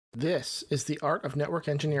This is the Art of Network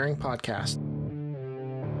Engineering podcast.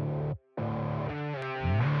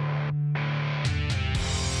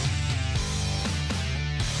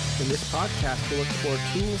 In this podcast, we'll explore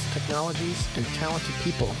tools, technologies, and talented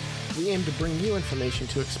people. We aim to bring you information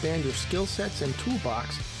to expand your skill sets and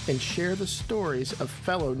toolbox and share the stories of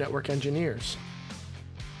fellow network engineers.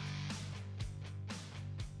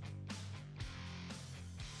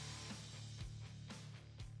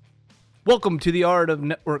 Welcome to the Art of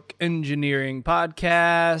Network Engineering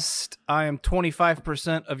podcast. I am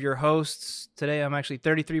 25% of your hosts. Today I'm actually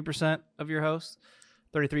 33% of your hosts,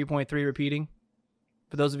 33.3 repeating.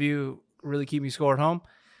 For those of you who really keep me score at home,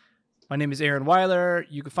 my name is Aaron Weiler.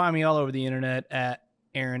 You can find me all over the internet at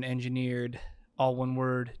Aaron Engineered, all one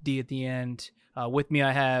word, D at the end. With me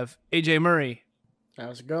I have AJ Murray.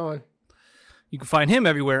 How's it going? You can find him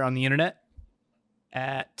everywhere on the internet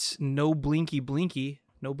at noblinkyblinky.com.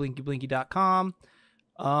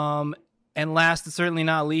 And last but certainly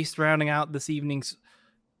not least, rounding out this evening's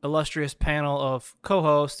illustrious panel of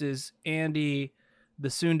co-hosts is Andy,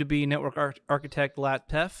 the soon-to-be network architect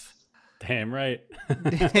Latpef. Damn right.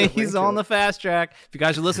 He's on the fast track. If you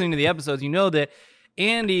guys are listening to the episodes, you know that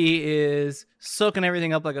Andy is soaking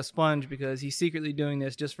everything up like a sponge because he's secretly doing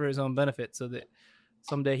this just for his own benefit so that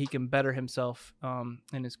someday he can better himself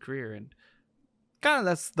in his career. And kind of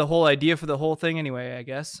that's the whole idea for the whole thing anyway, I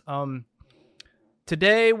guess.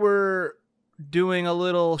 Today we're doing a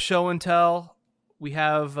little show and tell. We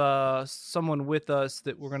have someone with us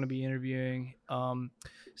that we're going to be interviewing.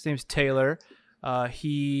 His name's Taylor.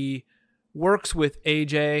 He works with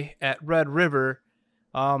AJ at Red River.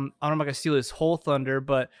 I'm not going to steal his whole thunder,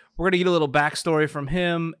 but we're going to get a little backstory from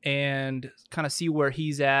him and kind of see where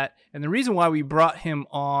he's at. And the reason why we brought him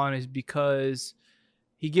on is because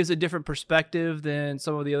he gives a different perspective than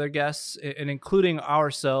some of the other guests, and including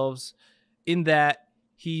ourselves, in that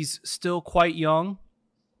he's still quite young.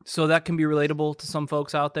 So that can be relatable to some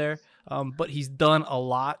folks out there. But he's done a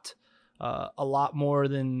lot more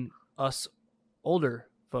than us older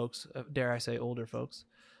folks, dare I say older folks.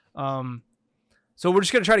 So we're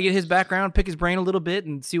just going to try to get his background, pick his brain a little bit,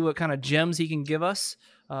 and see what kind of gems he can give us.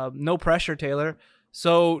 No pressure, Taylor.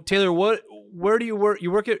 So Taylor, where do you work?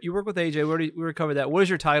 You work with AJ. We cover that. What is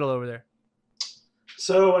your title over there?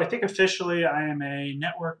 So I think officially I am a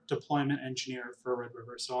network deployment engineer for Red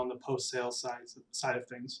River. So on the post-sales side of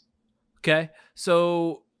things. Okay.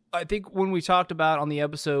 So I think when we talked about on the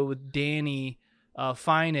episode with Danny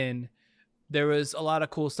Finan, there was a lot of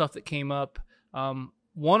cool stuff that came up.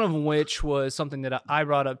 One of which was something that I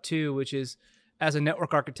brought up too, which is as a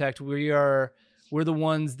network architect, we're the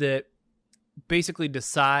ones that basically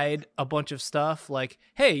decide a bunch of stuff like,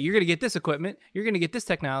 hey, you're going to get this equipment, you're going to get this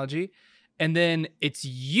technology, and then it's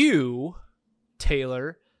you,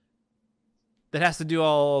 Taylor, that has to do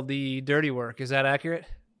all the dirty work. Is that accurate?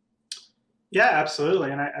 Yeah,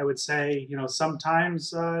 absolutely. And I would say,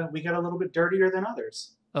 sometimes we get a little bit dirtier than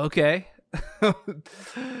others. Okay.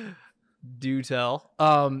 Do tell.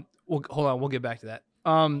 Hold on, we'll get back to that.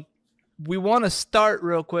 We want to start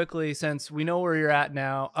real quickly since we know where you're at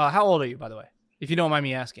now. How old are you, by the way? If you don't mind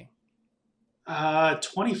me asking. 24, I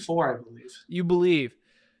believe. You believe.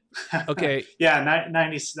 Okay. Yeah,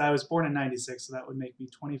 90. I was born in 96, so that would make me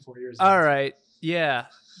 24 years old. All right. Yeah.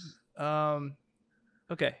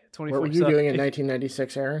 Okay. 24. What were you doing in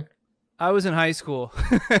 1996, Aaron? I was in high school.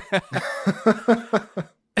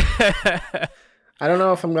 I don't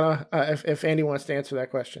know if I'm gonna if Andy wants to answer that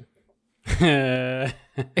question.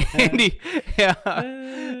 Andy, yeah.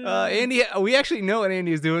 Andy, we actually know what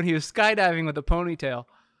Andy is doing. He was skydiving with a ponytail.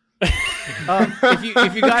 If you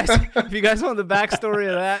guys want the backstory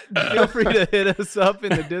of that, feel free to hit us up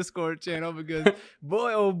in the Discord channel because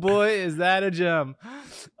boy, oh boy, is that a gem.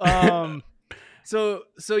 So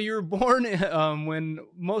you were born when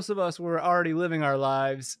most of us were already living our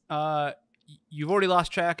lives. You've already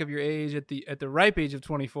lost track of your age at the ripe age of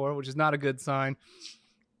 24, which is not a good sign.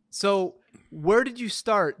 So where did you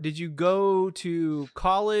start? Did you go to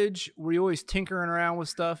college? Were you always tinkering around with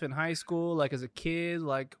stuff in high school, like as a kid?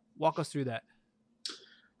 Like, walk us through that.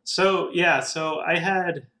 So I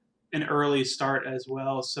had an early start as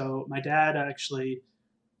well. So my dad actually,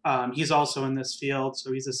 he's also in this field.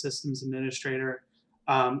 So he's a systems administrator.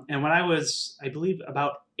 And when I was, I believe,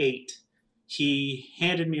 about 8, he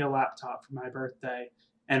handed me a laptop for my birthday.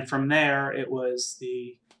 And from there, it was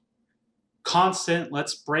the constant,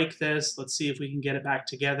 let's break this. Let's see if we can get it back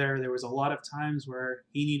together. There was a lot of times where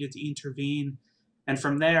he needed to intervene. And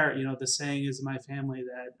from there, the saying is in my family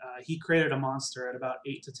that he created a monster at about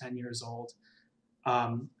 8 to 10 years old.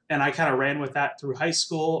 And and I kind of ran with that through high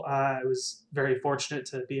school. I was very fortunate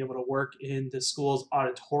to be able to work in the school's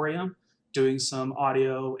auditorium doing some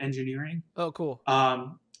audio engineering. Oh, cool.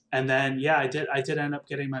 And then, yeah, I did end up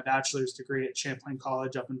getting my bachelor's degree at Champlain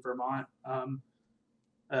College up in Vermont.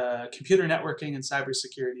 Computer networking and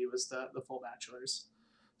cybersecurity was the full bachelor's.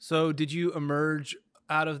 So did you emerge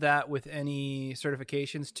out of that with any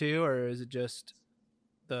certifications too, or is it just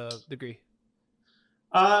the degree?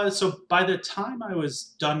 So by the time I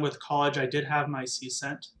was done with college, I did have my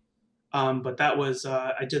CCENT, but that was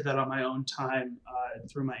I did that on my own time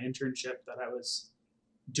through my internship that I was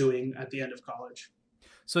doing at the end of college.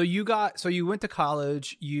 So you went to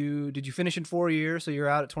college. Did you finish in 4 years? So you're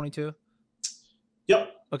out at 22?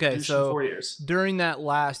 Yep. Okay, Finished so in 4 years. During that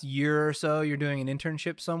last year or so, you're doing an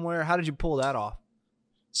internship somewhere. How did you pull that off?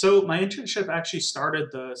 So my internship actually started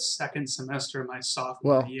the second semester of my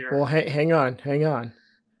sophomore year. Well, hang on.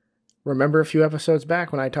 Remember a few episodes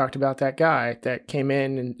back when I talked about that guy that came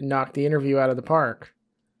in and knocked the interview out of the park?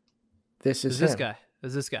 This is this guy.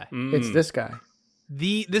 It's this guy. It's this guy.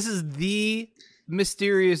 This is the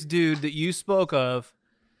mysterious dude that you spoke of.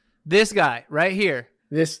 This guy right here.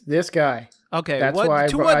 This guy. Okay. That's what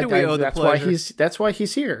do we owe the pleasure? That's why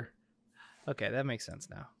he's here. Okay, that makes sense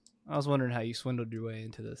now. I was wondering how you swindled your way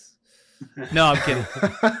into this. No, I'm kidding.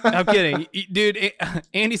 I'm kidding, dude.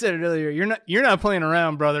 Andy said it earlier. You're not playing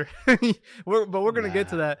around, brother. We're gonna get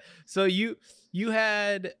to that. So you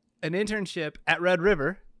had an internship at Red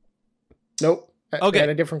River. Nope. Okay. At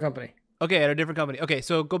a different company. Okay, at a different company. Okay,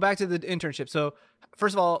 so go back to the internship. So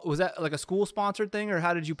first of all, was that like a school sponsored thing, or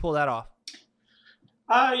how did you pull that off?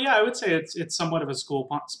 Yeah, I would say it's somewhat of a school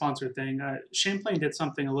sponsored thing. Champlain did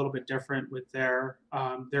something a little bit different with their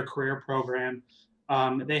career program.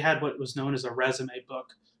 They had what was known as a resume book,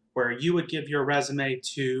 where you would give your resume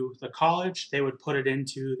to the college. They would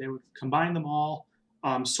combine them all,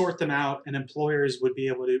 sort them out, and employers would be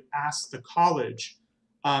able to ask the college,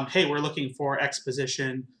 hey, we're looking for X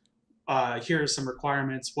position. Here are some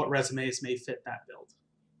requirements. What resumes may fit that build?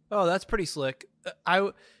 Oh, that's pretty slick.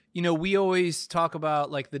 We always talk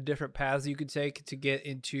about like the different paths you could take to get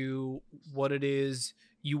into what it is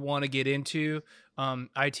you want to get into.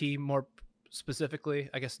 IT more specifically,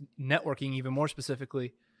 I guess networking even more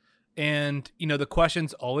specifically. And, the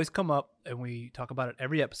questions always come up, and we talk about it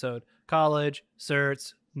every episode. College,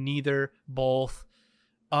 certs, neither, both.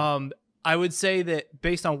 I would say that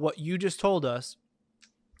based on what you just told us,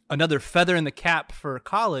 another feather in the cap for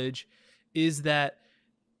college is that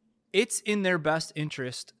it's in their best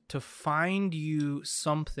interest to find you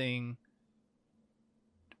something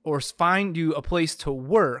or find you a place to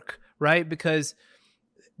work, right? Because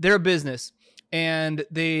they're a business and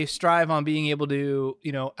they strive on being able to,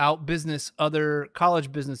 out-business other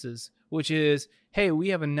college businesses, which is, hey, we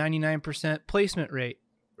have a 99% placement rate,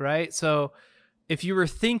 right? So if you were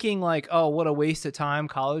thinking like, oh, what a waste of time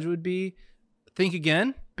college would be, think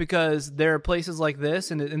again, because there are places like this,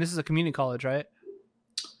 and this is a community college, right?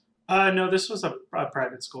 No, this was a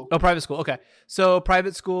private school. Oh, private school. Okay. So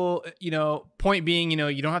private school, point being,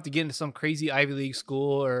 you don't have to get into some crazy Ivy League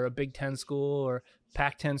school or a Big Ten school or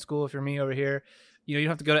Pac-10 school if you're me over here. You don't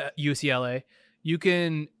have to go to UCLA. You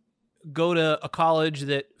can go to a college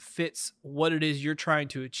that fits what it is you're trying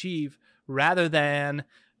to achieve rather than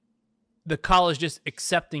the college just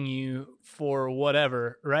accepting you for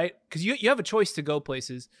whatever, right? Because you have a choice to go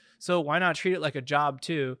places. So why not treat it like a job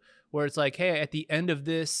too, where it's like, hey, at the end of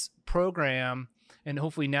this program, and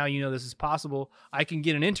hopefully now this is possible, I can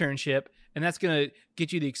get an internship, and that's going to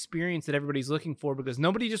get you the experience that everybody's looking for, because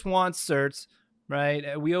nobody just wants certs,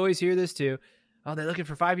 right? We always hear this too. Oh, they're looking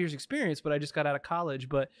for 5 years experience, but I just got out of college.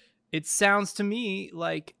 But it sounds to me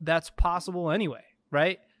like that's possible anyway,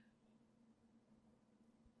 right?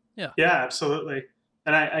 Yeah. Yeah, absolutely.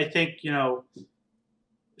 And I think,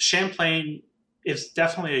 Champlain is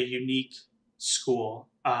definitely a unique school.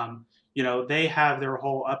 They have their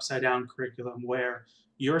whole upside down curriculum where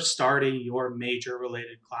you're starting your major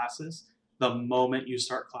related classes the moment you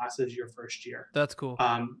start classes your first year. That's cool.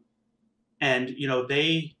 And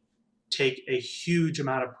they take a huge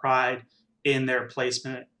amount of pride in their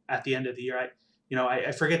placement at the end of the year.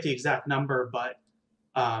 I forget the exact number, but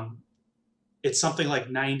it's something like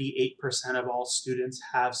 98% of all students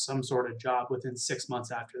have some sort of job within 6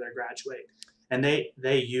 months after they graduate. And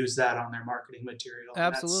they use that on their marketing material.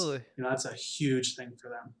 Absolutely. That's a huge thing for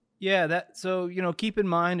them. Yeah. So, keep in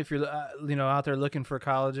mind if you're, out there looking for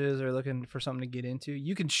colleges or looking for something to get into,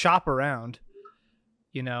 you can shop around,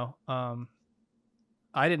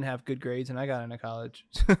 I didn't have good grades and I got into college.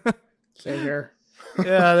 Same here.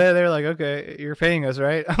 Yeah, they're like, okay, you're paying us,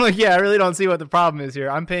 right? I'm like, yeah, I really don't see what the problem is here.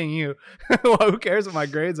 I'm paying you. Well, who cares what my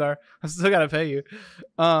grades are? I still gotta pay you.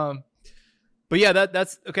 But yeah,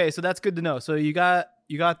 that's okay. So that's good to know. So you got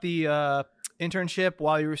the internship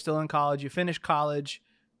while you were still in college. You finished college.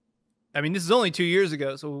 I mean, this is only 2 years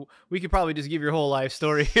ago, so we could probably just give your whole life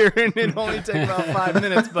story here, and it'd only take about 5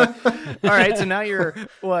 minutes. But all right, so now you're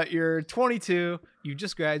 22. You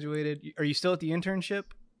just graduated. Are you still at the internship?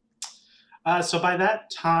 So by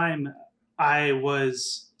that time, I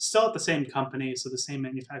was still at the same company, so the same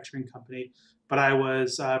manufacturing company, but I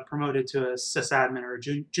was promoted to a sysadmin or a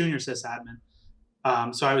junior sysadmin.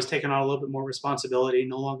 So I was taking on a little bit more responsibility,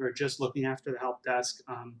 no longer just looking after the help desk.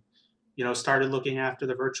 Started looking after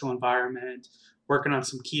the virtual environment, working on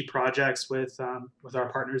some key projects with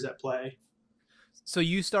our partners at Play. So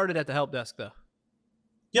you started at the help desk, though?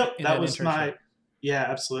 Yep, that was yeah,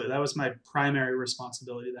 absolutely. That was my primary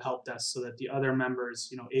responsibility, the help desk, so that the other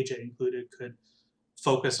members, AJ included, could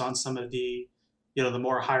focus on some of the, the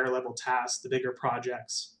more higher level tasks, the bigger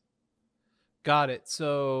projects. Got it.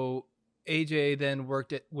 So AJ then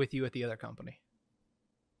worked with you at the other company.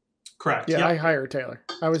 Correct. Yeah, yep. I hired Taylor.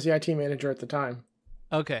 I was the IT manager at the time.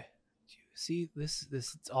 Okay. See, this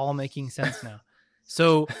it's all making sense now.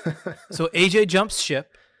 So AJ jumps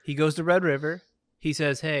ship. He goes to Red River. He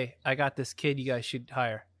says, "Hey, I got this kid you guys should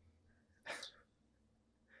hire."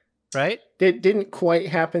 Right? It didn't quite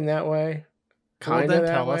happen that way. Well, then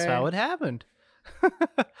tell us how it happened.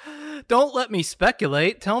 Don't let me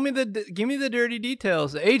speculate. Give me the dirty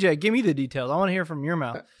details. AJ, give me the details. I want to hear from your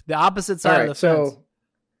mouth. The opposite side of the fence.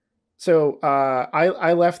 So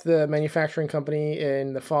I left the manufacturing company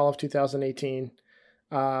in the fall of 2018.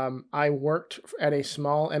 I worked at a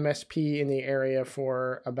small MSP in the area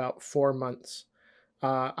for about 4 months.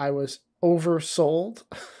 I was oversold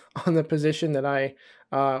on the position that I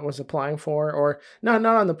was applying for, or not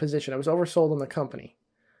on the position. I was oversold on the company.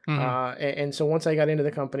 Mm-hmm. And so once I got into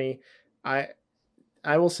the company, I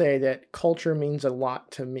will say that culture means a lot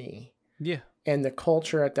to me. Yeah. And the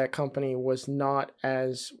culture at that company was not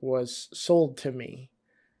as was sold to me.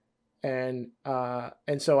 And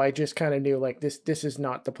so I just kind of knew like this is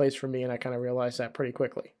not the place for me. And I kind of realized that pretty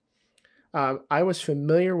quickly. I was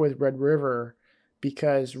familiar with Red River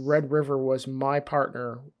because Red River was my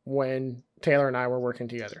partner when Taylor and I were working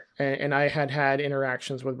together. And I had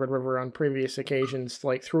interactions with Red River on previous occasions,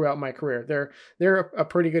 like throughout my career. They're a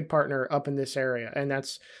pretty good partner up in this area. And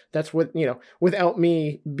that's what, without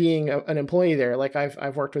me being an employee there, like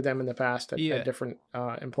I've worked with them in the past at different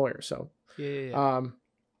employers. So,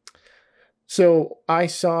 so I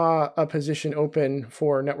saw a position open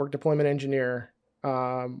for network deployment engineer,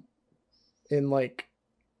 in like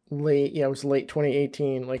it was late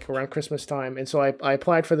 2018, like around Christmas time. And so I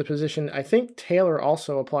applied for the position. I think Taylor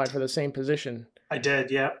also applied for the same position. I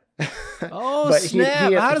did. Yeah. Oh,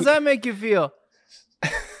 snap. How does that make you feel?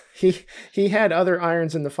 He had other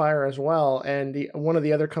irons in the fire as well. And one of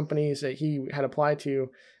the other companies that he had applied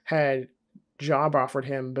to had job offered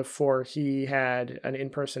him before he had an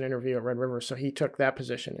in-person interview at Red River. So he took that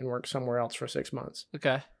position and worked somewhere else for 6 months.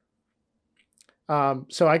 Okay.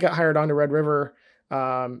 So I got hired onto Red River.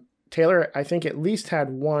 Taylor, I think, at least had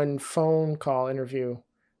one phone call interview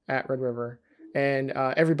at Red River, and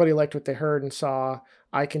everybody liked what they heard and saw.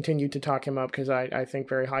 I continued to talk him up because I think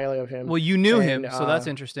very highly of him. Well, you knew him, so that's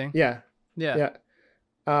interesting. Yeah.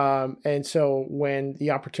 And so when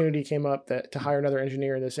the opportunity came up to hire another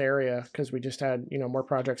engineer in this area, because we just had more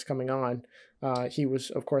projects coming on, he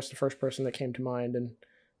was, of course, the first person that came to mind, and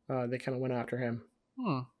they kind of went after him.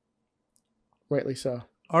 Rightly so.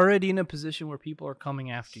 Already in a position where people are coming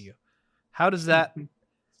after you. How does that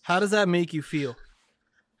make you feel?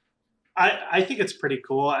 I think it's pretty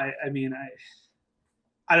cool. I mean,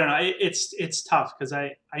 I don't know. It's tough because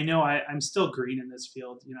I know I'm still green in this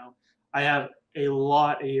field. I have a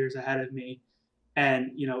lot of years ahead of me,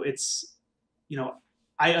 and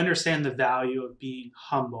I understand the value of being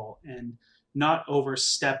humble and not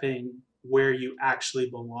overstepping where you actually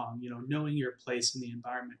belong, knowing your place in the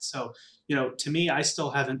environment. So, to me, I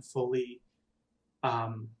still haven't fully,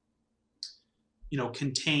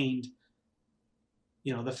 contained,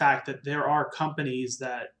 the fact that there are companies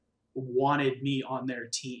that wanted me on their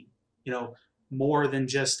team, more than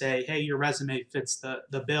just hey, your resume fits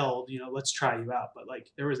the build, let's try you out. But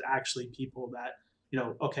like, there was actually people that,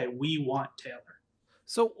 okay, we want Taylor.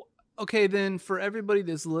 So, okay, then for everybody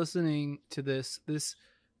that's listening to this, because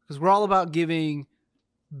we're all about giving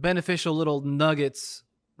beneficial little nuggets,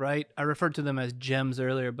 right? I referred to them as gems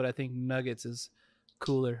earlier, but I think nuggets is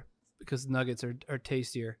cooler because nuggets are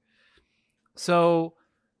tastier. So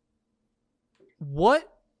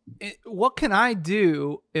what what can I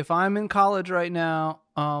do if I'm in college right now?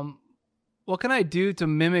 What can I do to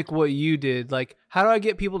mimic what you did? Like, how do I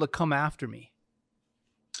get people to come after me?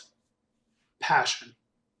 Passion.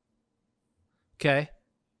 Okay.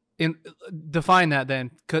 Define that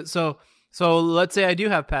then. So let's say I do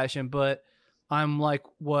have passion, but I'm like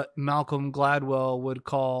what Malcolm Gladwell would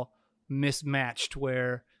call mismatched,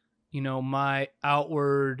 where, my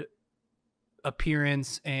outward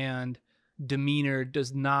appearance and demeanor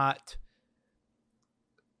does not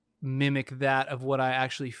mimic that of what I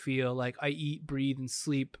actually feel. Like, I eat, breathe, and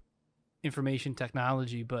sleep information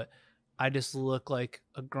technology, but I just look like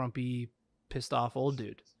a grumpy, pissed off old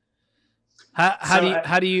dude. How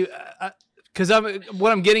do you because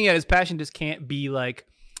what I'm getting at is passion just can't be like,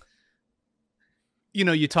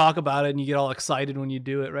 you talk about it and you get all excited when you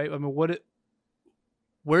do it, right? I mean,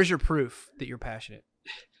 where's your proof that you're passionate?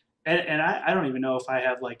 And I don't even know if I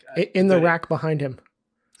have like in the rack behind him.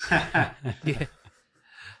 Yeah.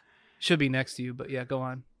 Should be next to you, but yeah, go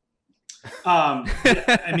on.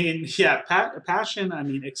 I mean, yeah, passion. I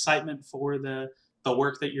mean, excitement for the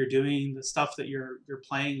work that you're doing, the stuff that you're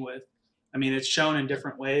playing with. I mean, it's shown in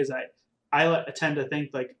different ways. I tend to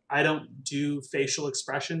think like I don't do facial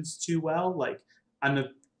expressions too well. Like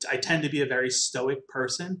I tend to be a very stoic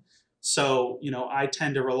person. So, I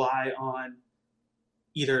tend to rely on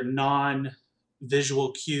either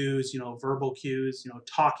non-visual cues, verbal cues,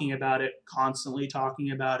 talking about it, constantly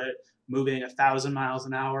talking about it, moving 1,000 miles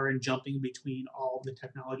an hour and jumping between all the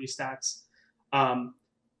technology stacks.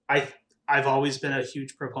 I've always been a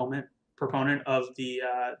huge proponent of the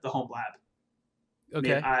home lab.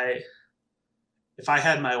 Okay. I mean, if I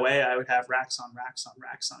had my way, I would have racks on racks on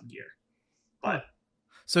racks on gear. But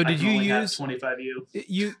so did you use 25U?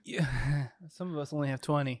 You some of us only have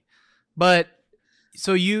 20, but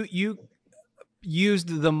so you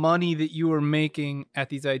used the money that you were making at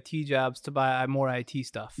these IT jobs to buy more IT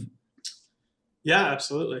stuff. Yeah,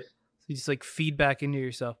 absolutely. So you just like feed back into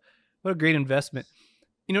yourself. What a great investment.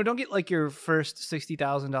 Don't get like your first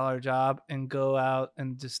 $60,000 job and go out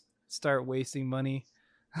and just start wasting money.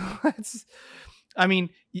 I mean,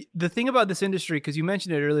 the thing about this industry, because you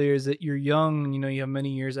mentioned it earlier, is that you're young, you have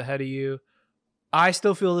many years ahead of you. I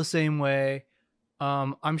still feel the same way.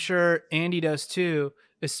 I'm sure Andy does too,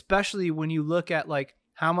 especially when you look at like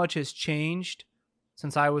how much has changed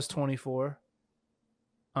since I was 24.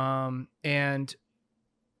 And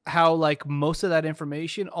how like most of that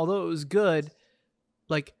information, although it was good,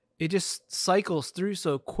 like it just cycles through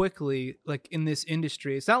so quickly, like in this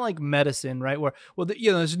industry. It's not like medicine, right? Where,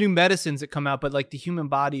 there's new medicines that come out, but like the human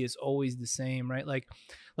body is always the same, right? Like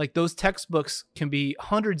those textbooks can be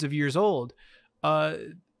hundreds of years old.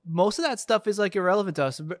 Most of that stuff is like irrelevant to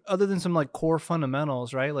us, other than some like core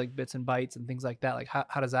fundamentals, right? Like bits and bytes and things like that. Like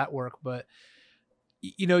how does that work? But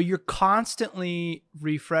you're constantly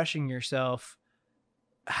refreshing yourself.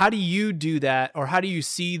 How do you do that, or how do you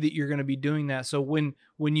see that you're going to be doing that? So when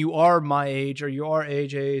you are my age, or you are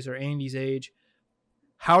AJ's or Andy's age,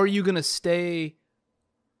 how are you going to stay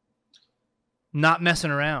not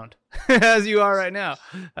messing around as you are right now?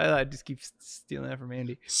 I just keep stealing that from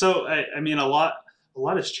Andy. So I mean, a lot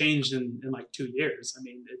has changed in like 2 years. I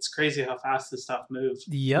mean, it's crazy how fast this stuff moves.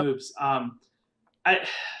 Yep.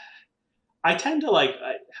 I tend to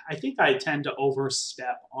I think I tend to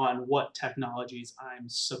overstep on what technologies I'm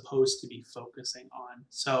supposed to be focusing on.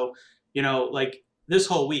 So, like this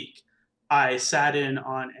whole week, I sat in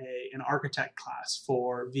on an architect class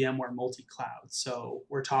for VMware multi-cloud. So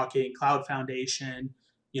we're talking Cloud Foundation,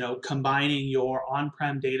 combining your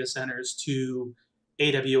on-prem data centers to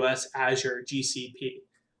AWS, Azure, GCP.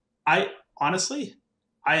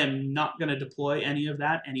 I am not going to deploy any of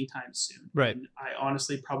that anytime soon. Right. And I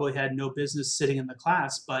honestly probably had no business sitting in the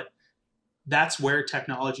class, but that's where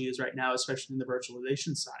technology is right now, especially in the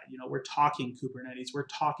virtualization side. We're talking Kubernetes, we're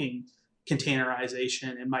talking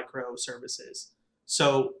containerization and microservices.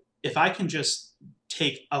 So if I can just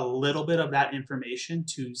take a little bit of that information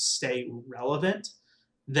to stay relevant,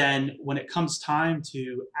 then when it comes time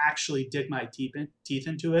to actually dig my teeth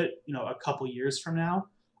into it, a couple years from now,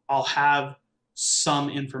 I'll have some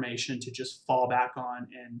information to just fall back on,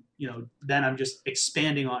 and then I'm just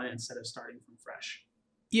expanding on it instead of starting from fresh.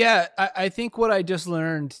 Yeah, I think what I just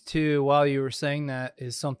learned too while you were saying that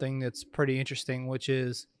is something that's pretty interesting, which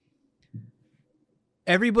is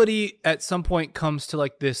everybody at some point comes to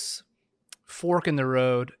like this fork in the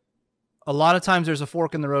road. A lot of times there's a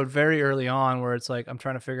fork in the road very early on where it's like, I'm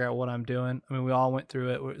trying to figure out what I'm doing. I mean, we all went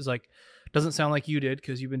through it. It was like, doesn't sound like you did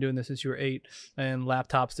because you've been doing this since you were 8 and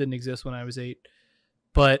laptops didn't exist when I was 8.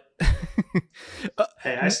 But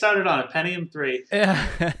hey, I started on a Pentium 3,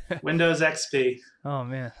 Windows XP. Oh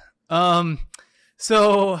man.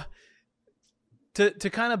 So to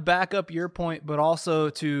kind of back up your point, but also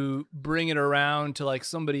to bring it around to like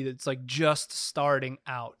somebody that's like just starting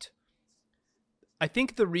out. I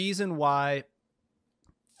think the reason why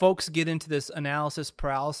folks get into this analysis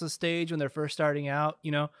paralysis stage when they're first starting out,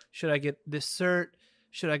 you know, should I get this cert?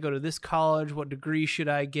 Should I go to this college? What degree should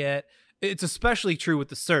I get? It's especially true with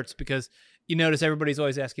the certs because you notice everybody's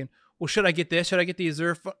always asking, well, should I get this? Should I get the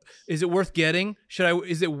Azure? Is it worth getting?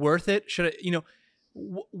 Is it worth it? Should I, you know,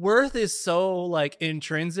 worth is so like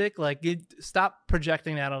intrinsic, like stop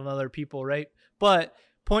projecting that on other people. Right. But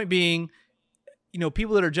point being, you know,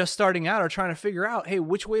 people that are just starting out are trying to figure out, hey,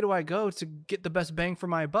 which way do I go to get the best bang for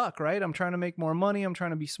my buck? Right. I'm trying to make more money. I'm trying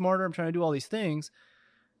to be smarter. I'm trying to do all these things.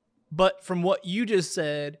 But from what you just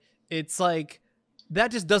said, it's like that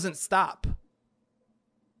just doesn't stop.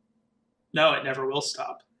 No, it never will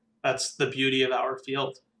stop. That's the beauty of our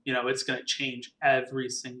field. You know, it's going to change every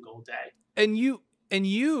single day. And you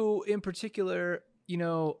in particular, you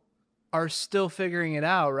know, are still figuring it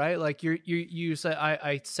out, right? Like you said,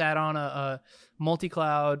 I sat on a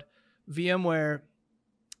multi-cloud VMware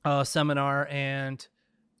seminar, and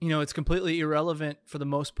you know, it's completely irrelevant for the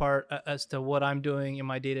most part as to what I'm doing in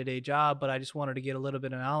my day-to-day job, but I just wanted to get a little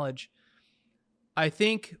bit of knowledge. I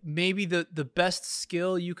think maybe the best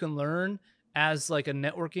skill you can learn as like a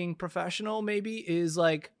networking professional maybe is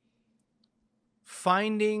like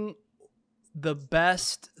finding the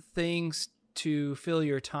best things to fill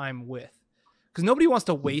your time with. Because nobody wants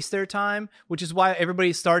to waste their time, which is why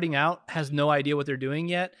everybody starting out has no idea what they're doing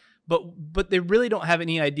yet. But they really don't have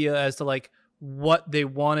any idea as to like what they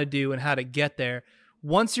want to do and how to get there.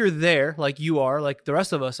 Once you're there, like you are, like the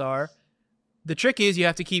rest of us are, the trick is you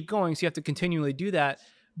have to keep going. So you have to continually do that.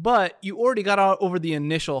 But you already got out over the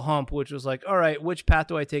initial hump, which was like, all right, which path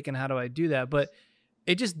do I take and how do I do that? But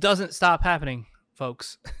it just doesn't stop happening,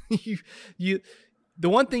 folks. The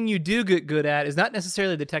one thing you do get good at is not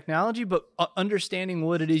necessarily the technology, but understanding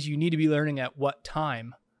what it is you need to be learning at what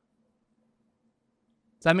time.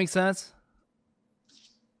 Does that make sense?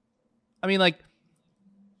 I mean, like,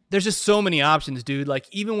 there's just so many options, dude. Like,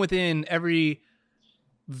 even within every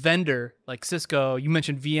vendor, like Cisco, you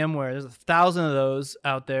mentioned VMware, there's 1,000 of those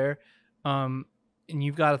out there. And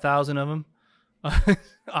you've got 1,000 of them,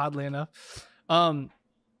 oddly enough.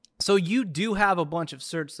 So you do have a bunch of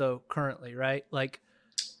certs though currently, right? Like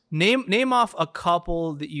name off a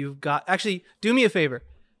couple that you've got. Actually, do me a favor.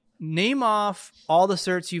 Name off all the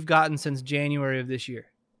certs you've gotten since January of this year.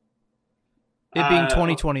 It being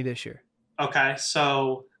 2020 this year. Okay,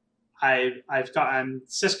 so I'm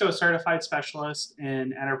Cisco certified specialist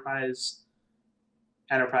in enterprise.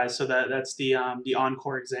 So that's the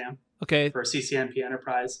Encore exam. Okay. For CCNP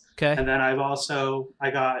Enterprise. Okay. And then I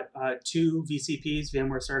got 2 VCPs,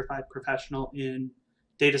 VMware Certified Professional in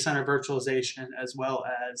data center virtualization, as well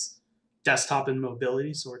as desktop and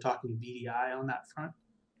mobility. So we're talking VDI on that front.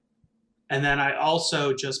 And then I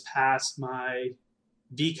also just passed my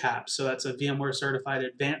VCAP. So that's a VMware Certified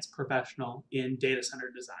Advanced Professional in data center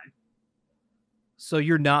design. So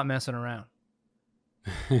you're not messing around.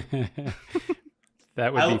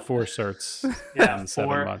 That would be 4 certs in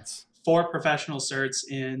 7 months. 4 professional certs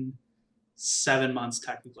in 7 months,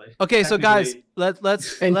 technically. Okay, so guys,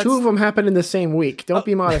 let's 2 of them happened in the same week. Don't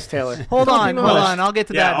be modest, Taylor. Hold on. I'll get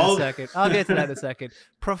to that in a second.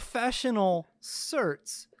 Professional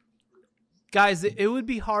certs, guys. It would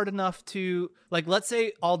be hard enough to, like, let's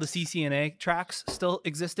say all the CCNA tracks still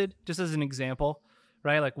existed, just as an example,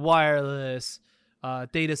 right? Like wireless,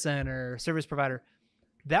 data center, service provider.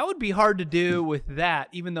 That would be hard to do with that,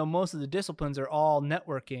 even though most of the disciplines are all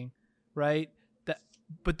networking, right?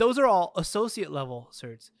 But those are all associate level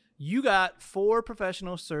certs. You got 4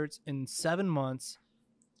 professional certs in 7 months.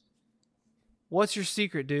 What's your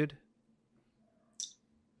secret, dude?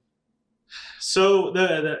 So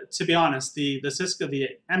to be honest, the Cisco, the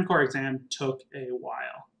Encore exam took a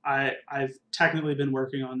while. I've technically been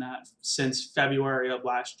working on that since February of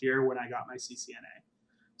last year when I got my CCNA.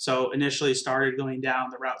 So initially started going down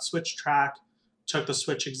the route switch track, took the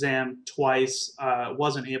switch exam twice,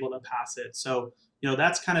 wasn't able to pass it. So, you know,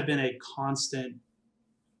 that's kind of been a constant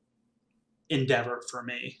endeavor for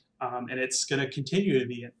me. And it's going to continue to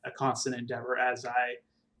be a constant endeavor as I,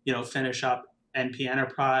 you know, finish up NP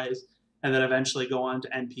Enterprise and then eventually go on to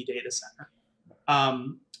NP Data Center.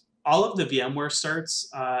 All of the VMware certs,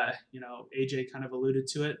 you know, AJ kind of alluded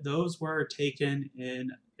to it, those were taken in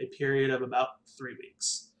a period of about 3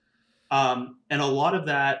 weeks. And a lot of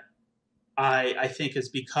that, I think, is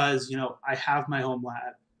because, you know, I have my home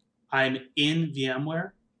lab. I'm in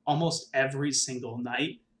VMware almost every single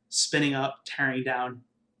night, spinning up, tearing down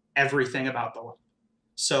everything about the lab.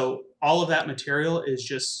 So all of that material is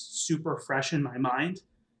just super fresh in my mind.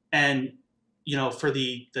 And, for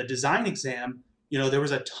the design exam, there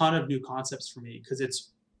was a ton of new concepts for me because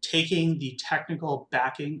it's taking the technical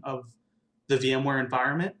backing of the VMware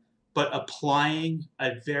environment, but applying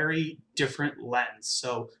a very different lens.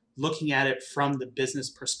 So looking at it from the business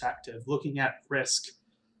perspective, looking at risk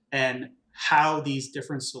and how these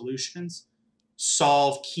different solutions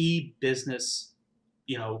solve key business,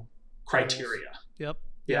 criteria. Yep.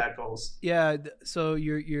 Yeah, goals. Yeah, so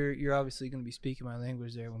you're obviously going to be speaking my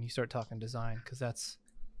language there when you start talking design, because that's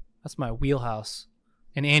my wheelhouse.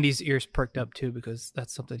 And Andy's ears perked up too, because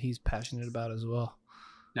that's something he's passionate about as well.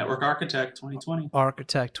 Network Architect 2020.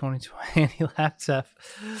 Architect 2020. Andy Laptef.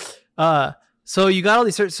 So you got all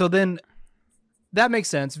these certs. So then that makes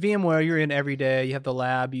sense. VMware, you're in every day. You have the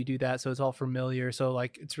lab. You do that, so it's all familiar. So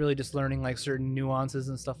like it's really just learning like certain nuances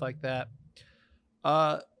and stuff like that.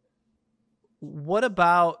 What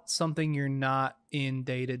about something you're not in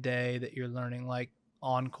day to day that you're learning, like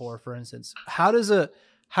Encore, for instance? How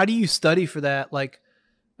do you study for that? Like,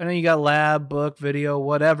 I know you got lab, book, video,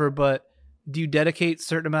 whatever, but do you dedicate a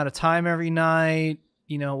certain amount of time every night?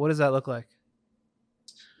 What does that look like?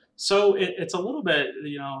 So it's a little bit,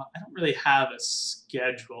 I don't really have a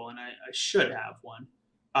schedule, and I should have one.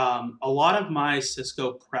 A lot of my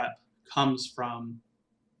Cisco prep comes from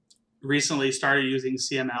recently started using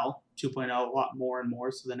CML 2.0 a lot more and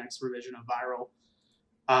more, so the next revision of Viral.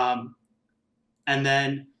 And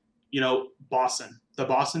then, Boston. The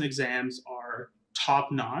Boston exams are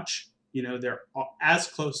top notch. They're as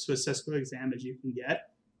close to a Cisco exam as you can get.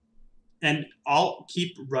 And I'll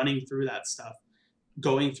keep running through that stuff,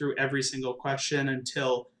 going through every single question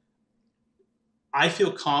until I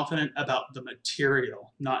feel confident about the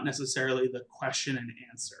material, not necessarily the question and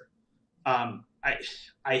answer. I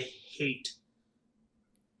hate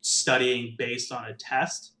studying based on a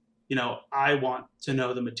test. I want to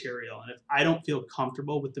know the material. And if I don't feel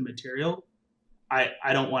comfortable with the material, I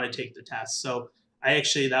don't want to take the test. So I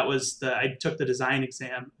took the design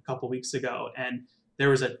exam a couple weeks ago, and there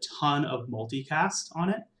was a ton of multicast on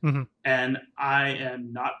it. Mm-hmm. And I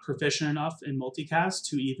am not proficient enough in multicast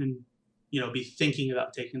to even, be thinking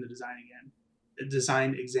about taking the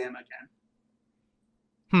design exam again.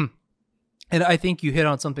 And I think you hit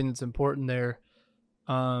on something that's important there,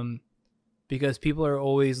 because people are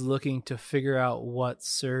always looking to figure out what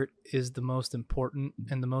cert is the most important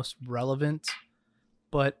and the most relevant,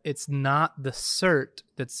 but it's not the cert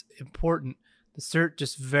that's important. The cert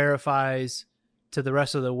just verifies to the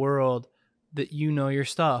rest of the world that you know your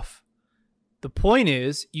stuff. The point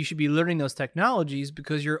is, you should be learning those technologies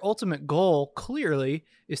because your ultimate goal clearly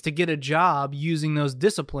is to get a job using those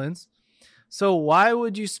disciplines. So why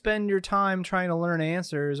would you spend your time trying to learn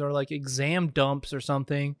answers or like exam dumps or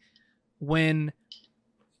something when,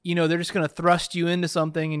 they're just going to thrust you into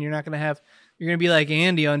something and you're going to be like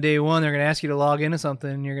Andy on day one. They're going to ask you to log into something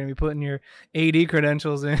and you're going to be putting your AD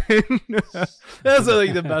credentials in. That's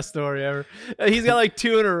like the best story ever. He's got like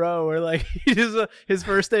 2 in a row where like his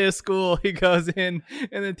first day of school, he goes in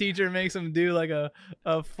and the teacher makes him do like a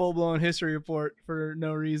full blown history report for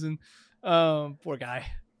no reason. Poor guy.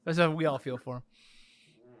 That's how we all feel for him.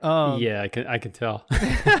 Yeah, I can tell.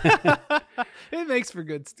 It makes for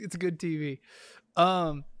it's good TV.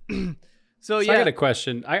 So I got a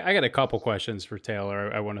question. I got a couple questions for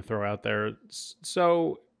Taylor I want to throw out there.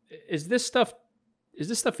 So is this stuff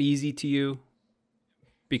easy to you?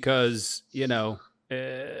 Because, 4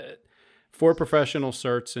 professional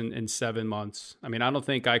certs in 7 months. I mean, I don't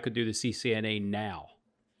think I could do the CCNA now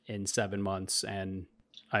in 7 months, and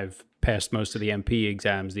I've passed most of the MP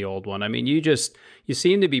exams, the old one. I mean, you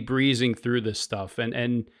seem to be breezing through this stuff,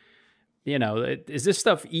 and is this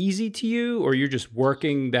stuff easy to you, or you're just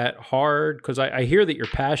working that hard? Because I hear that you're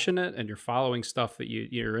passionate and you're following stuff that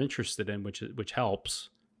you're interested in, which helps.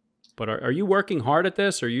 But are you working hard at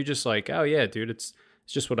this, or are you just like, oh yeah, dude, it's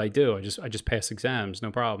just what I do. I just pass exams, no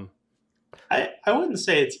problem. I wouldn't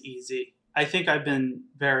say it's easy. I think I've been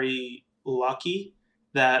very lucky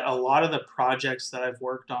that a lot of the projects that I've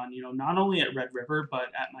worked on, not only at Red River, but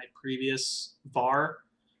at my previous VAR,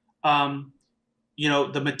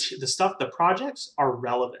 the projects are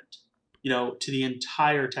relevant, to the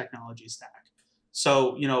entire technology stack.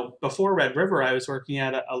 So, before Red River, I was working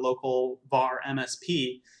at a local VAR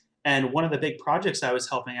MSP, and one of the big projects I was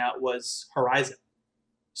helping out was Horizon.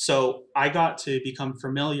 So I got to become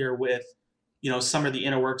familiar with, some of the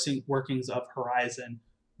inner workings of Horizon,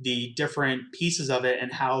 the different pieces of it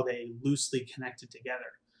and how they loosely connected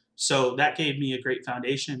together. So that gave me a great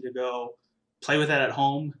foundation to go play with that at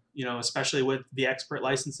home, especially with the expert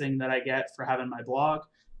licensing that I get for having my blog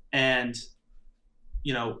and,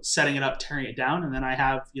 setting it up, tearing it down. And then I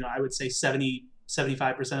have, I would say 75%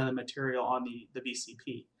 of the material on the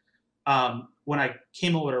VCP. When I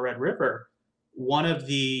came over to Red River, one of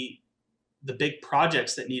the big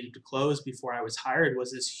projects that needed to close before I was hired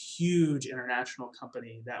was this huge international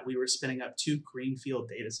company that we were spinning up 2 greenfield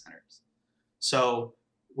data centers. So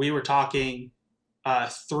we were talking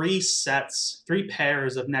 3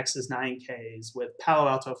 pairs of Nexus 9Ks with Palo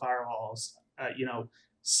Alto firewalls,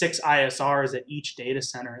 6 ISRs at each data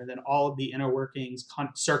center, and then all of the inner workings,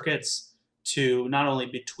 circuits to not only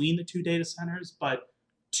between the 2 data centers, but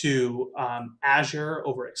to Azure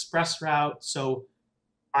over ExpressRoute. So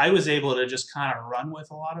I was able to just kind of run with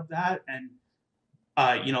a lot of that and,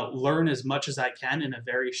 learn as much as I can in a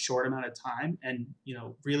very short amount of time and,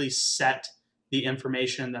 really set the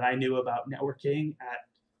information that I knew about networking at,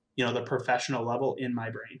 the professional level in my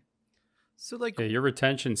brain. So like, yeah, your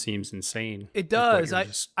retention seems insane. It does. I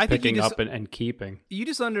think picking up and keeping. You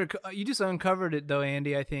just uncovered it though,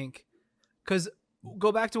 Andy, I think. Because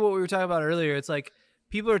go back to what we were talking about earlier. It's like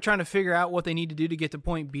people are trying to figure out what they need to do to get to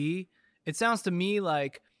point B. It sounds to me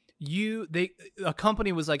like a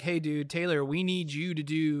company was like, hey, dude, Taylor, we need you to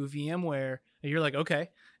do VMware. And you're like, okay.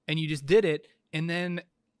 And you just did it. And then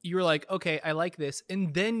you were like, okay, I like this.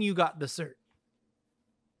 And then you got the cert,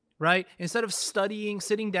 right? Instead of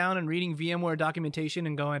sitting down and reading VMware documentation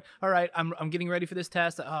and going, all right, I'm getting ready for this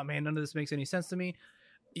test. Oh man, none of this makes any sense to me.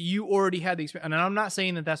 You already had the experience. And I'm not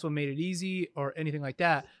saying that that's what made it easy or anything like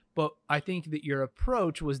that, but I think that your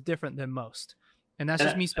approach was different than most. And that's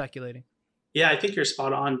just me speculating. Yeah, I think you're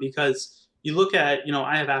spot on because you look at,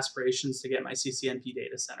 I have aspirations to get my CCNP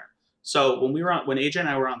data center. So when AJ and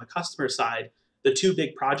I were on the customer side, the 2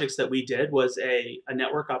 big projects that we did was a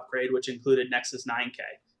network upgrade, which included Nexus 9K.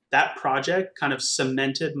 That project kind of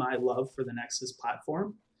cemented my love for the Nexus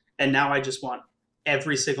platform. And now I just want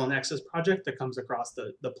every single Nexus project that comes across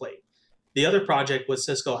the plate. The other project was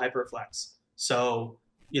Cisco HyperFlex. So,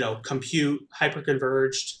 compute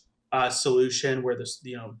hyperconverged solution where this,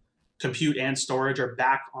 compute and storage are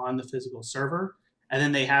back on the physical server. And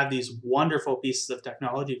then they have these wonderful pieces of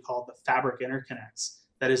technology called the Fabric Interconnects.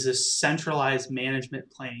 That is this centralized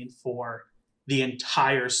management plane for the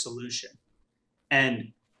entire solution.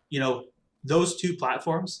 And, those 2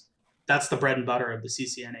 platforms, that's the bread and butter of the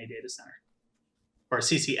CCNA data center or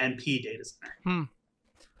CCNP data center.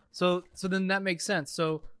 So then that makes sense.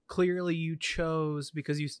 So clearly you chose,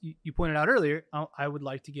 because you pointed out earlier, I would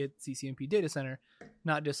like to get CCNP data center,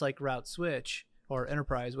 not just like route switch or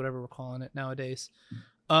enterprise, whatever we're calling it nowadays.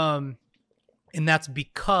 And that's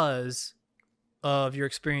because of your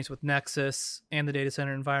experience with Nexus and the data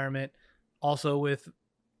center environment, also with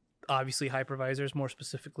obviously hypervisors, more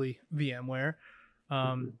specifically VMware.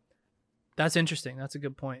 That's interesting. That's a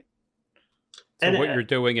good point. So what you're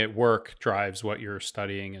doing at work drives what you're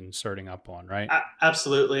studying and certing up on, right?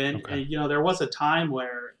 Absolutely. And there was a time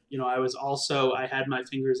where, I had my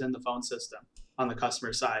fingers in the phone system on the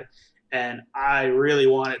customer side. And I really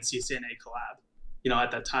wanted CCNA Collab,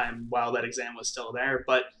 at that time while that exam was still there.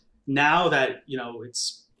 But now that,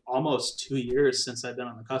 it's almost 2 years since I've been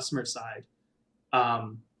on the customer side,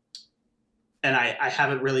 and I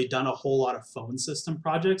haven't really done a whole lot of phone system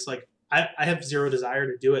projects. Like I have zero desire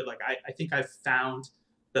to do it. Like I think I've found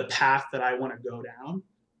the path that I want to go down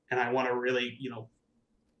and I want to really,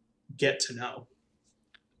 get to know.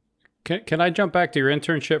 Can I jump back to your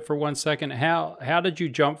internship for 1 second? How did you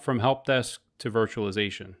jump from help desk to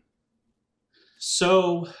virtualization?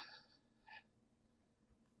 So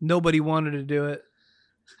nobody wanted to do it.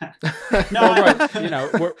 No,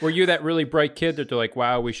 right. Were you that really bright kid that they're like,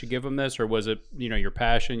 wow, we should give them this? Or was it, your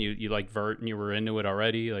passion, you like Vert and you were into it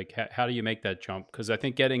already? Like, how do you make that jump? Because I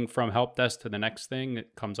think getting from help desk to the next thing,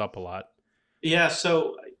 it comes up a lot. Yeah.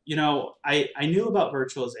 So, I knew about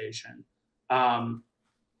virtualization, all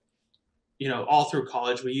through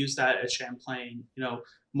college. We used that at Champlain,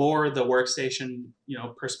 more the workstation,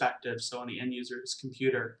 perspective. So on the end user's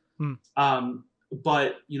computer.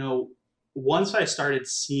 But, once I started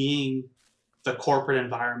seeing the corporate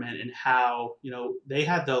environment and how, they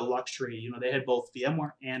had the luxury, they had both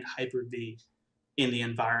VMware and Hyper-V in the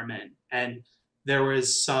environment. And there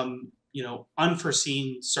was some,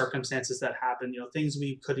 unforeseen circumstances that happened, things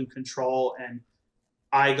we couldn't control. And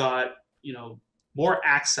I got, more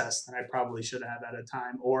access than I probably should have at a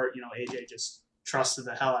time, or, AJ just trusted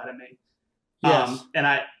the hell out of me. Yes. And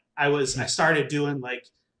I started doing like,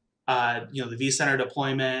 the vCenter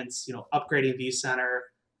deployments, upgrading vCenter,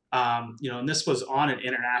 and this was on an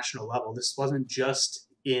international level. This wasn't just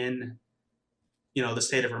in, the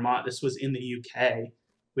state of Vermont. This was in the UK.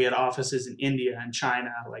 We had offices in India and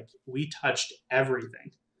China. Like, we touched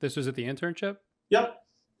everything. This was at the internship? Yep.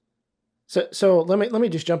 So let me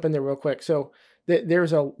just jump in there real quick. So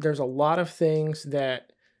there's a lot of things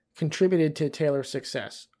that contributed to Taylor's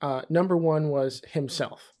success. Number one was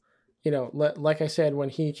himself. Like I said, when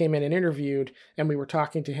he came in and interviewed and we were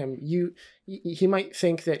talking to him, he might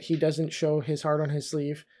think that he doesn't show his heart on his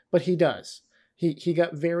sleeve, but he does. He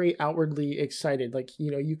got very outwardly excited. Like,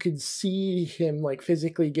 you could see him like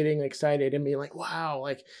physically getting excited and being like, wow,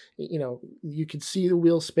 like, you could see the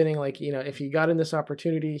wheels spinning. Like, if he got in this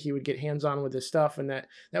opportunity, he would get hands-on with this stuff. And that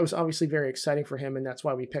was obviously very exciting for him. And that's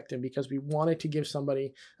why we picked him, because we wanted to give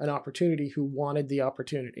somebody an opportunity who wanted the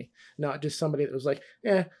opportunity, not just somebody that was like,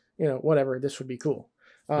 whatever, this would be cool.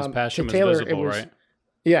 His passion was Taylor, visible, right?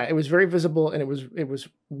 Yeah, it was very visible, and it was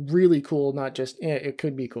really cool, not just, it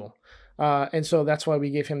could be cool. And so that's why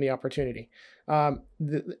we gave him the opportunity.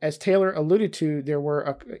 As Taylor alluded to, there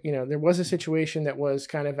was a situation that was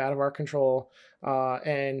kind of out of our control.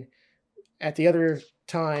 And at the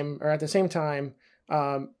same time,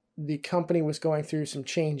 the company was going through some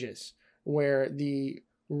changes where the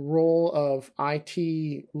role of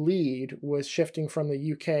IT lead was shifting from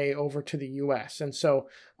the UK over to the US. And so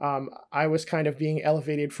I was kind of being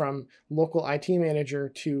elevated from local IT manager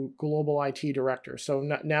to global IT director. So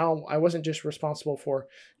now I wasn't just responsible for,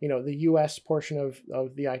 the US portion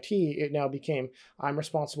of the IT. It now became, I'm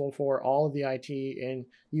responsible for all of the IT in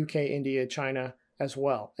UK, India, China as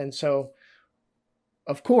well. And so,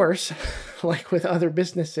 of course, like with other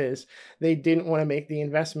businesses, they didn't want to make the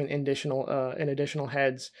investment in additional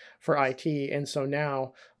heads for IT. And so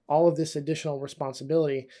now all of this additional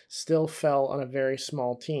responsibility still fell on a very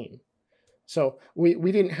small team. So we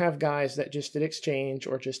didn't have guys that just did Exchange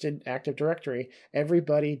or just did Active Directory.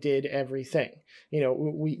 Everybody did everything.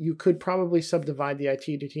 You could probably subdivide the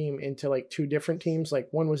IT team into like two different teams. Like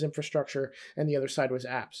one was infrastructure and the other side was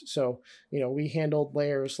apps. So, we handled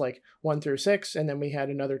layers like 1 through 6, and then we had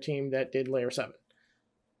another team that did layer 7.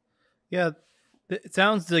 Yeah, it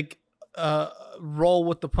sounds like a roll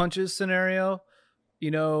with the punches scenario.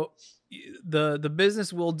 The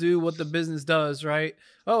business will do what the business does, right?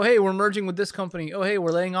 Oh, hey, we're merging with this company. Oh, hey,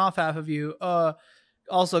 we're laying off half of you.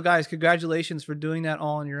 Also, guys, congratulations for doing that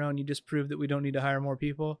all on your own. You just proved that we don't need to hire more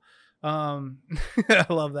people. I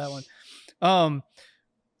love that one.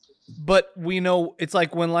 But we know it's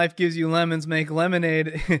like when life gives you lemons, make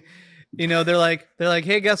lemonade. They're like,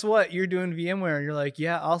 hey, guess what? You're doing VMware. And you're like,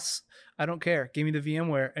 yeah, I don't care. Give me the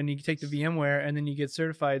VMware. And you take the VMware and then you get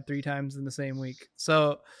certified 3 times in the same week.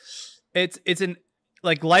 So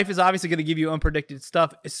life is obviously going to give you unpredicted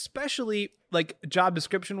stuff, especially like job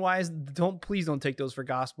description wise. Please don't take those for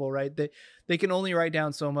gospel, right? They can only write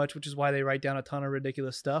down so much, which is why they write down a ton of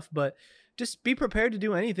ridiculous stuff, but just be prepared to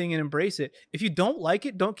do anything and embrace it. If you don't like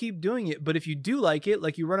it, don't keep doing it. But if you do like it,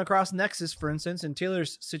 like you run across Nexus, for instance, in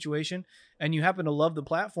Taylor's situation, and you happen to love the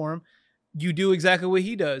platform, you do exactly what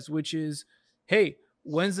he does, which is, hey,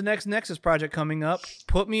 when's the next Nexus project coming up?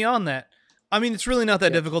 Put me on that. I mean, it's really not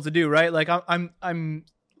that difficult to do, right? Like I'm,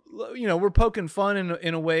 we're poking fun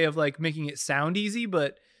in a way of like making it sound easy,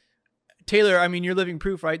 but Taylor, I mean, you're living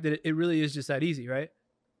proof, right? That it really is just that easy, right?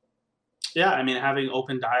 Yeah. I mean, having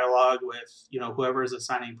open dialogue with, whoever is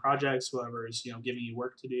assigning projects, whoever is, giving you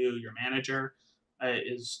work to do, your manager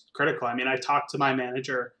is critical. I mean, I talk to my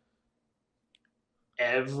manager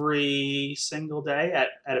every single day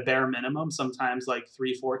at a bare minimum, sometimes like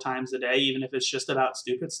 3-4 times a day, even if it's just about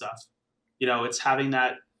stupid stuff. It's having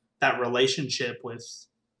that relationship with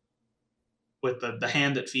the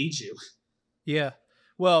hand that feeds you. Yeah.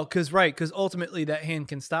 Well, because ultimately that hand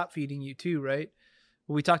can stop feeding you too, right?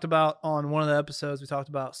 We talked about on one of the episodes, we talked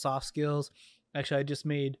about soft skills. Actually, I just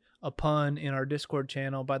made a pun in our Discord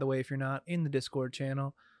channel. By the way, if you're not in the Discord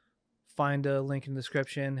channel, find a link in the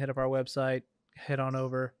description, hit up our website, head on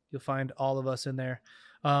over. You'll find all of us in there.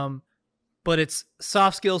 But it's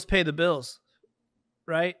soft skills pay the bills,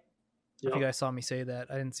 right? Yep. If you guys saw me say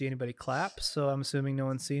that, I didn't see anybody clap, so I'm assuming no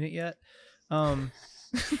one's seen it yet. I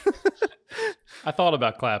thought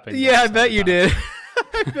about clapping. Yeah, I bet you did.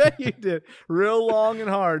 I bet you did. Real long and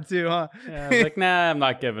hard too, huh? Yeah, I was like, nah, I'm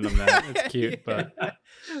not giving him that. It's cute, but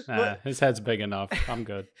his head's big enough. I'm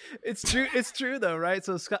good. It's true. It's true though, right?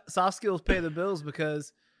 So soft skills pay the bills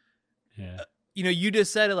because, you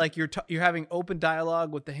just said it, like you're having open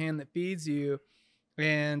dialogue with the hand that feeds you,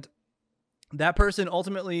 and that person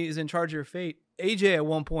ultimately is in charge of your fate. AJ at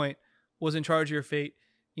one point was in charge of your fate.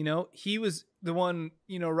 He was the one,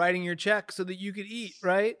 writing your check so that you could eat,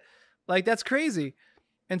 right? Like, that's crazy.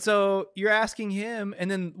 And so you're asking him, and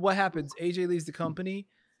then what happens? AJ leaves the company,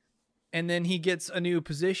 and then he gets a new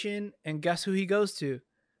position, and guess who he goes to?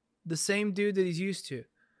 The same dude that he's used to.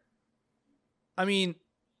 I mean,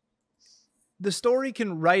 the story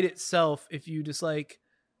can write itself if you just like,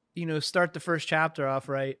 start the first chapter off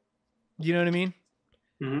right. You know what I mean?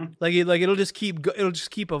 Mm-hmm. Like it'll just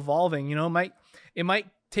keep evolving. It might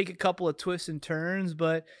take a couple of twists and turns,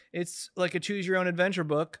 but it's like a choose your own adventure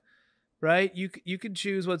book, right? You could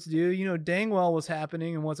choose what to do. Dang well what's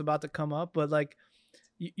happening and what's about to come up, but like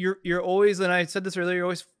you're always, and I said this earlier, you're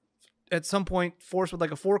always at some point forced with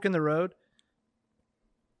like a fork in the road.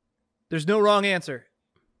 There's no wrong answer.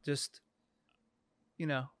 Just,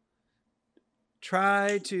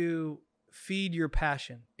 try to feed your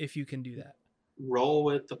passion if you can do that. Roll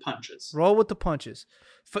with the punches. Roll with the punches.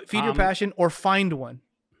 Feed your passion or find one.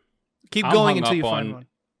 Keep going until you find one.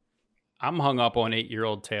 I'm hung up on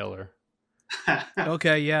 8-year-old Taylor.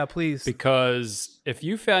 Okay, yeah, please. Because if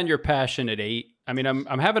you found your passion at 8, I mean,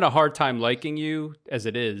 I'm having a hard time liking you as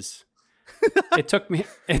it is. It took me.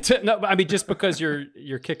 Just because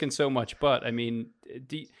you're kicking so much butt. I mean,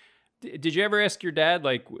 did you ever ask your dad,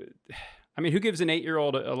 like, I mean, who gives an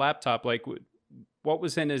 8-year-old a laptop? Like, what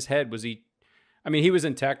was in his head? Was he? I mean, he was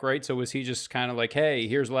in tech, right? So was he just kind of like, hey,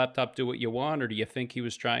 here's a laptop, do what you want? Or do you think he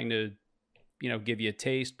was trying to, give you a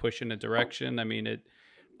taste, push in a direction? I mean,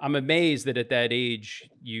 I'm amazed that at that age,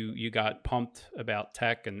 you got pumped about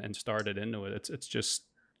tech and started into it. It's just,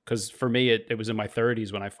 because for me, it was in my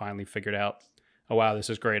 30s when I finally figured out, oh, wow, this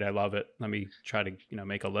is great. I love it. Let me try to,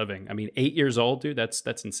 make a living. I mean, 8 years old, dude, that's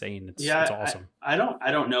insane. It's awesome. I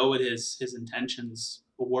don't know what his intentions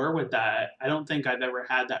were with that. I don't think I've ever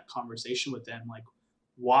had that conversation with him. Like,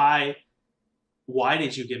 why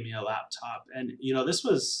did you give me a laptop? And,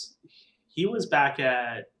 he was back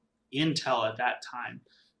at Intel at that time.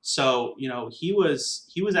 So, he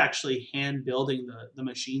was actually hand building the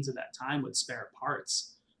machines at that time with spare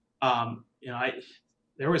parts.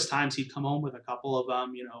 There was times he'd come home with a couple of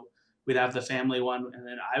them, we'd have the family one, and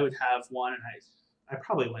then I would have one, and I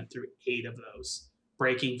probably went through 8 of those,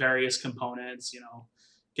 breaking various components,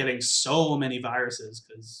 getting so many viruses,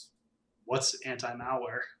 because what's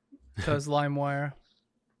anti-malware? Because LimeWire.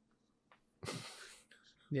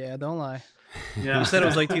 Yeah, don't lie. Yeah. You said it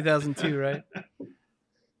was like 2002, right?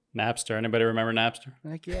 Napster. Anybody remember Napster?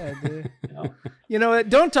 Heck yeah, I do. You know what?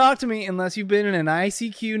 Don't talk to me unless you've been in an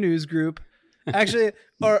ICQ news group, actually,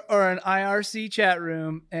 or an IRC chat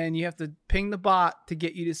room, and you have to ping the bot to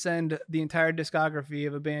get you to send the entire discography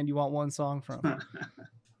of a band you want one song from.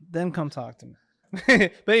 Then come talk to me.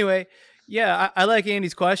 But anyway, yeah, I like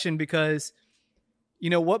Andy's question because,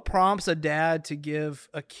 what prompts a dad to give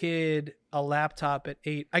a kid a laptop at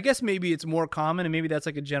 8? I guess maybe it's more common, and maybe that's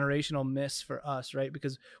like a generational miss for us, right?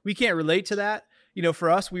 Because we can't relate to that. For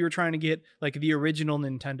us, we were trying to get like the original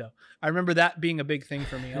Nintendo. I remember that being a big thing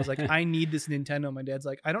for me. I was like, I need this Nintendo. My dad's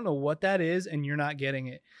like, I don't know what that is, and you're not getting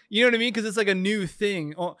it. You know what I mean? Because it's like a new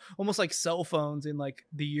thing, almost like cell phones in like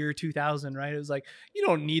the year 2000, right? It was like, you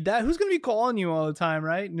don't need that. Who's going to be calling you all the time,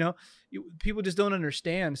 right? People just don't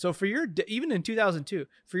understand. So for even in 2002,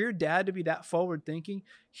 for your dad to be that forward thinking,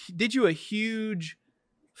 he did you a huge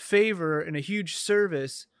favor and a huge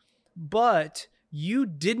service, but you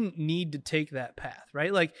didn't need to take that path,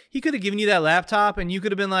 right? Like, he could have given you that laptop and you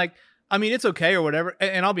could have been like, I mean, it's okay or whatever.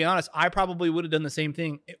 And I'll be honest, I probably would have done the same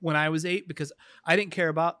thing when I was 8 because I didn't care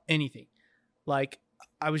about anything. Like,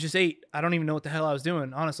 I was just 8. I don't even know what the hell I was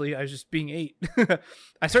doing. Honestly, I was just being 8.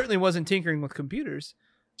 I certainly wasn't tinkering with computers.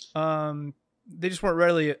 They just weren't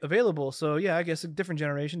readily available. So yeah, I guess a different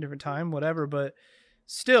generation, different time, whatever. But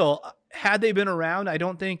still, had they been around, I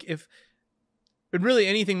don't think if really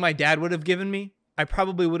anything my dad would have given me, I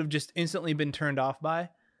probably would have just instantly been turned off by.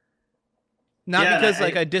 Not because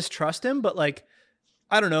I distrust him, but like,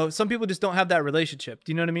 I don't know. Some people just don't have that relationship.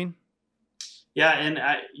 Do you know what I mean? Yeah. And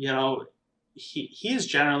he is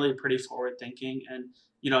generally pretty forward thinking. And,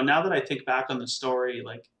 now that I think back on the story,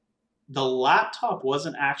 like, the laptop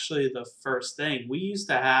wasn't actually the first thing. We used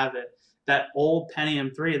to have that old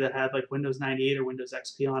Pentium 3 that had like Windows 98 or Windows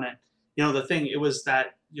XP on it. The thing, it was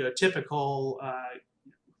that, typical,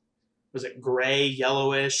 was it gray,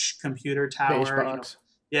 yellowish computer tower? Box.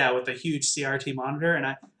 With a huge CRT monitor. And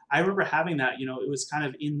I remember having that, it was kind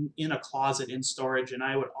of in a closet in storage, and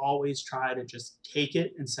I would always try to just take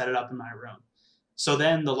it and set it up in my room. So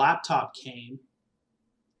then the laptop came.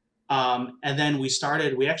 And then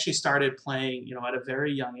we actually started playing, at a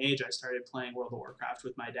very young age, I started playing World of Warcraft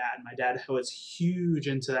with my dad. My dad was huge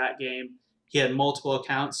into that game. He had multiple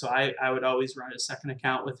accounts, so I would always run a second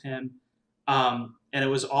account with him. And it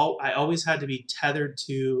was I always had to be tethered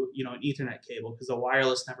to, an Ethernet cable because the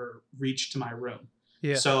wireless never reached to my room.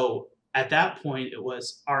 Yeah. So at that point, it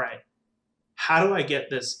was, all right, how do I get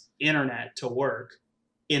this internet to work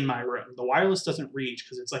in my room? The wireless doesn't reach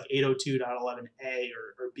because it's like 802.11a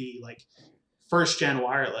or B, like first gen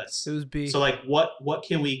wireless. It was B. So like what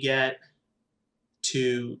can we get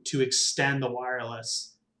to extend the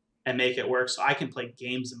wireless and make it work so I can play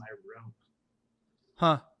games in my room?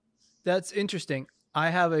 Huh. That's interesting. I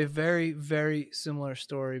have a very, very similar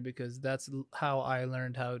story because that's how I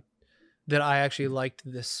learned that I actually liked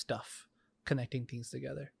this stuff, connecting things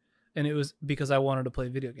together. And it was because I wanted to play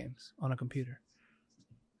video games on a computer.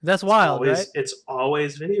 That's wild, right? It's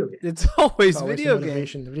always video games. It's always Always video the games.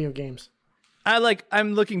 motivation, the video games.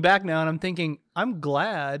 I'm looking back now and I'm thinking, I'm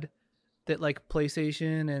glad that like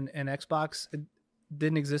PlayStation and Xbox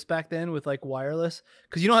didn't exist back then with like wireless,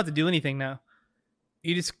 because you don't have to do anything now.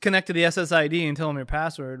 You just connect to the SSID and tell them your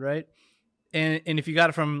password, right? And if you got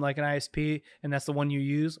it from like an ISP and that's the one you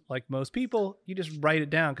use, like most people, you just write it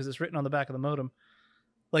down because it's written on the back of the modem.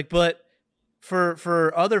 Like, but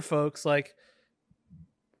for other folks, like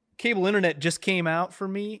cable internet just came out for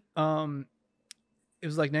me. It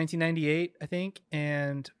was like 1998, I think,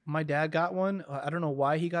 and my dad got one. I don't know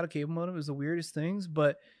why he got a cable modem. It was the weirdest things,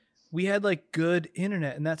 but we had like good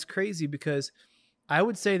internet, and that's crazy because I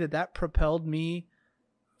would say that propelled me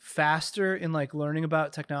faster in like learning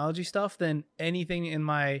about technology stuff than anything in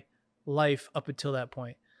my life up until that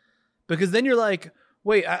point. Because then you're like,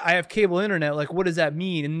 wait, I have cable internet. Like, what does that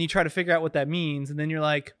mean? And then you try to figure out what that means. And then you're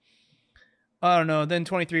like, I don't know. Then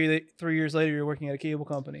 3 years later, you're working at a cable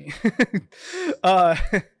company.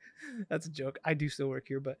 That's a joke. I do still work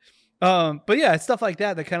here, but yeah, it's stuff like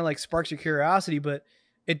that kind of like sparks your curiosity, but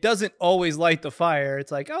it doesn't always light the fire.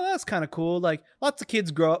 It's like, oh, that's kind of cool. Like lots of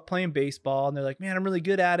kids grow up playing baseball and they're like, man, I'm really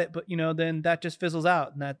good at it. But then that just fizzles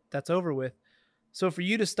out and that's over with. So for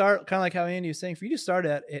you to start, kind of like how Andy was saying, for you to start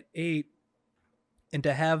at 8 and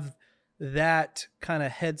to have that kind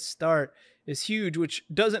of head start is huge, which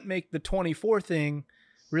doesn't make the 24 thing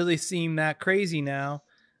really seem that crazy now.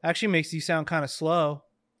 Actually makes you sound kind of slow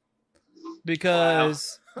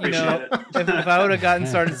because, wow. if I would have gotten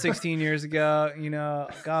started 16 years ago,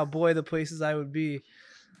 God, boy, the places I would be.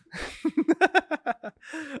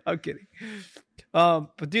 I'm kidding.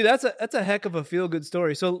 But dude, that's a heck of a feel good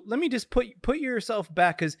story. So let me just put yourself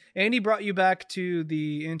back, because Andy brought you back to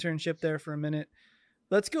the internship there for a minute.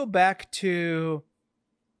 Let's go back to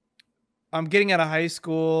I'm getting out of high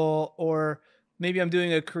school, or maybe I'm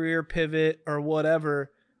doing a career pivot or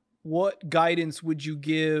whatever. What guidance would you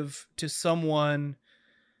give to someone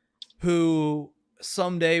who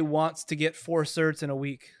someday wants to get 4 certs in a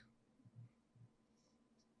week?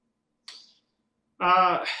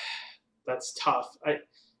 That's tough. I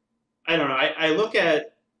don't know. I look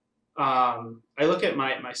at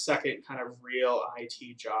my second kind of real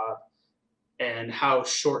IT job and how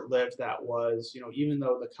short-lived that was. Even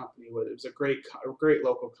though the company was a great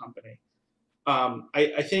local company.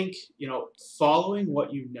 I think, following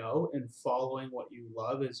what you know and following what you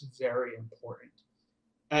love is very important.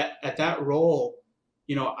 At that role,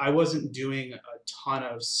 I wasn't doing a ton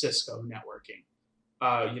of Cisco networking.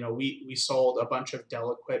 We sold a bunch of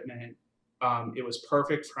Dell equipment. It was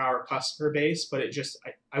perfect for our customer base, but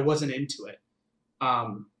I wasn't into it.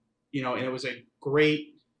 And it was a great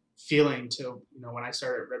feeling to, when I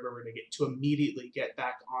started at Red River to immediately get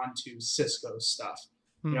back onto Cisco stuff.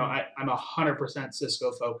 I'm 100%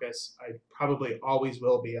 Cisco focused. I probably always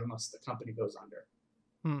will be unless the company goes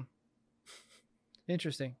under.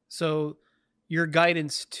 Interesting. So your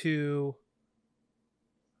guidance to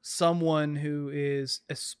someone who is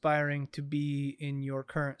aspiring to be in your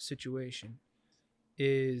current situation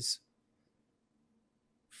is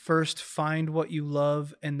first find what you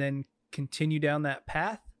love and then continue down that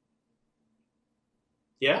path?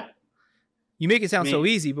 Yeah. You make it sound so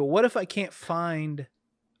easy, but what if I can't find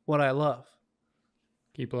what I love?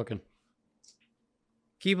 Keep looking.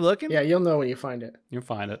 Keep looking? Yeah, you'll know when you find it. You'll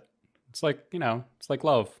find it. It's like, it's like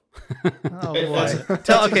love. Oh boy.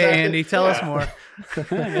 Okay, Andy, tell us more.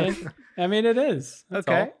 I mean, it is. That's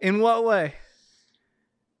okay. all. In what way?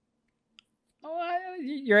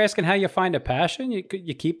 You're asking how you find a passion? You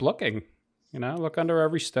keep looking. Look under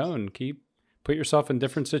every stone. Put yourself in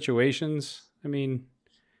different situations. I mean,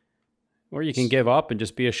 or you can give up and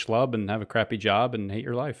just be a schlub and have a crappy job and hate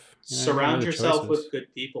your life. Surround yourself with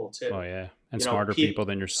good people too. Oh yeah, and smarter people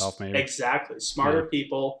than yourself, maybe. Exactly, smarter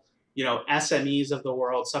people. SMEs of the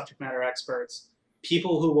world, subject matter experts,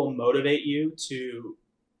 people who will motivate you to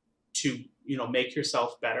make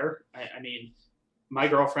yourself better. I mean, my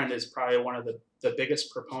girlfriend is probably one of the the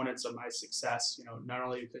biggest proponents of my success, not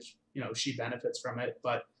only because, she benefits from it,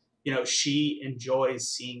 but, she enjoys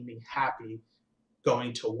seeing me happy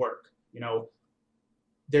going to work.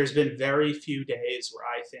 There's been very few days where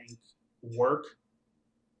I think work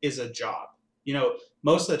is a job.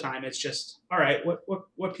 Most of the time it's just, all right,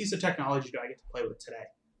 what piece of technology do I get to play with today?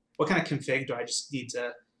 What kind of config do I just need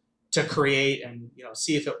to create and,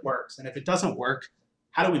 see if it works? And if it doesn't work,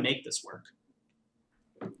 how do we make this work?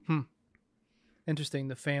 Interesting.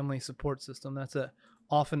 The family support system. That's a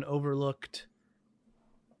often overlooked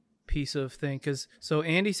piece of thing. So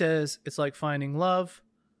Andy says it's like finding love.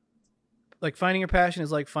 Like finding your passion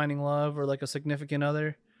is like finding love or like a significant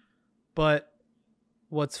other. But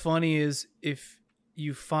what's funny is if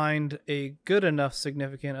you find a good enough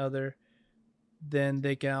significant other, then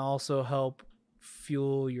they can also help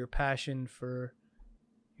fuel your passion for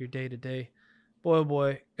your day to day. Boy, oh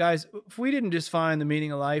boy, guys, if we didn't just find the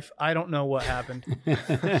meaning of life, I don't know what happened.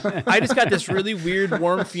 I just got this really weird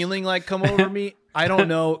warm feeling like come over me. I don't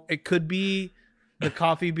know. It could be the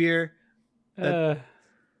coffee beer.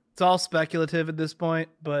 It's all speculative at this point,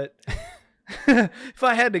 but if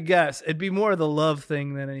I had to guess, it'd be more of the love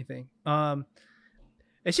thing than anything.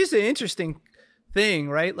 It's just an interesting thing,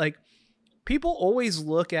 right? Like people always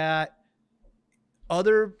look at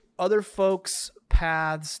other folks'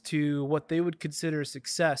 paths to what they would consider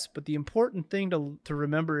success, but the important thing to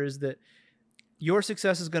remember is that your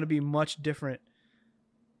success is going to be much different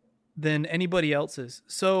than anybody else's.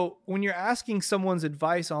 So when you're asking someone's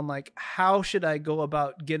advice on like, how should I go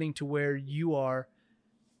about getting to where you are?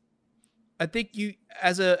 I think you,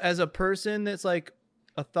 as a person that's like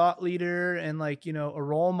a thought leader and like, a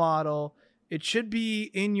role model, it should be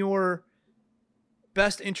in your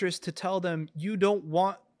best interest to tell them you don't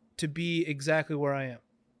want to be exactly where I am.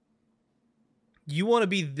 You want to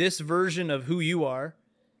be this version of who you are.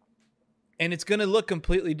 And it's going to look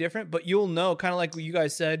completely different, but you'll know, kind of like what you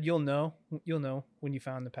guys said, you'll know when you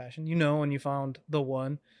found the passion, when you found the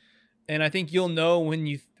one. And I think you'll know when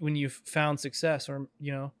you've found success, or,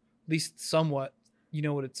 at least somewhat,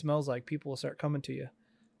 what it smells like. People will start coming to you.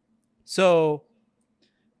 So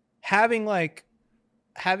having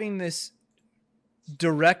this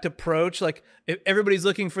direct approach, like if everybody's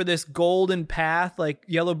looking for this golden path, like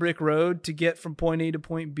yellow brick road to get from point A to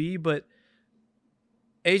point B, but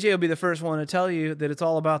AJ will be the first one to tell you that it's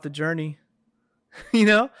all about the journey.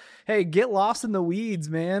 Hey, get lost in the weeds,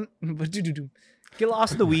 man. Get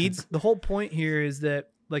lost in the weeds. The whole point here is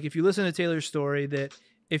that, like, if you listen to Taylor's story, that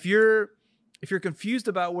if you're confused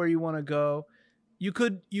about where you want to go, you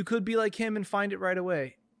could be like him and find it right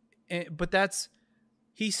away. But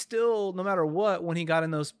he's still, no matter what, when he got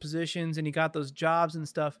in those positions and he got those jobs and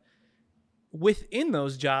stuff, within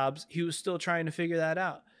those jobs, he was still trying to figure that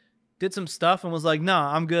out. Did some stuff and was like, no,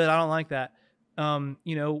 I'm good. I don't like that.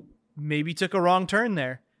 Maybe took a wrong turn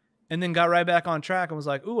there and then got right back on track and was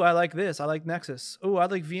like, ooh, I like this. I like Nexus. Ooh, I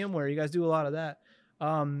like VMware. You guys do a lot of that.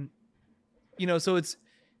 So it's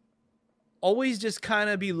always just kind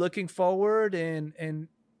of be looking forward and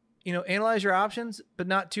analyze your options, but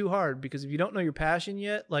not too hard, because if you don't know your passion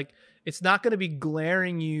yet, like it's not going to be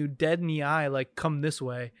glaring you dead in the eye, like come this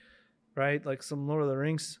way, right? Like some Lord of the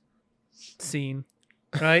Rings scene.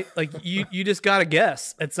 Right? Like you just got to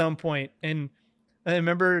guess at some point. And I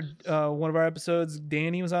remember one of our episodes,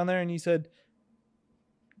 Danny was on there and he said,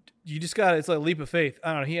 you just got to, it's like a leap of faith.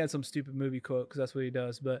 I don't know. He had some stupid movie quote because that's what he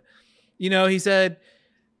does. But, he said,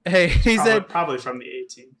 hey, probably from the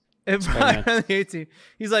 18. Probably from the 18.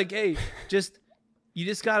 He's like, hey, you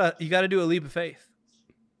got to do a leap of faith.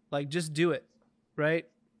 Like, just do it. Right?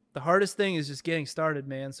 The hardest thing is just getting started,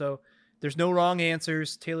 man. So there's no wrong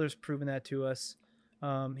answers. Taylor's proven that to us.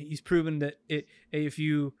 He's proven that if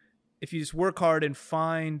you just work hard and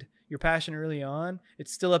find your passion early on,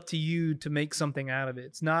 it's still up to you to make something out of it.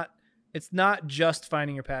 It's not just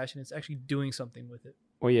finding your passion. It's actually doing something with it.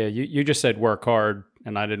 Well, yeah, you just said work hard,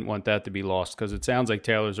 and I didn't want that to be lost, because it sounds like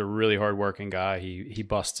Taylor's a really hardworking guy. He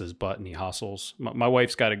busts his butt and he hustles. My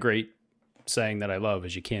wife's got a great saying that I love,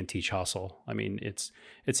 is you can't teach hustle. I mean,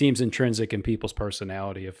 it seems intrinsic in people's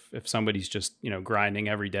personality. If somebody's just, grinding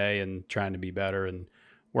every day and trying to be better and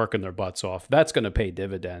working their butts off, that's going to pay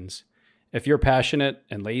dividends. If you're passionate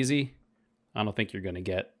and lazy, I don't think you're going to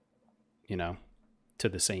get, to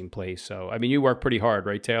the same place. So, I mean, you work pretty hard,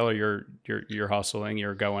 right, Taylor? You're hustling,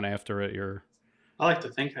 you're going after it. I like to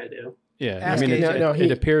think I do. Yeah.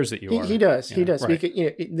 It appears that you are. He does. Yeah, he does. right.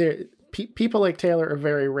 Because, people like Taylor are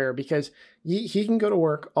very rare, because he can go to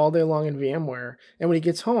work all day long in VMware, and when he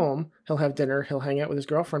gets home, he'll have dinner, he'll hang out with his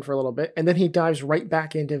girlfriend for a little bit, and then he dives right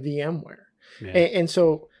back into VMware. Yeah. And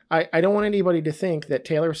so I don't want anybody to think that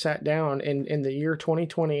Taylor sat down in the year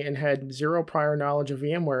 2020 and had zero prior knowledge of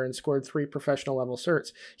VMware and scored 3 professional level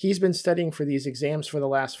certs. He's been studying for these exams for the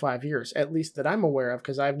last 5 years, at least that I'm aware of,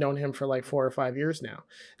 because I've known him for like 4 or 5 years now.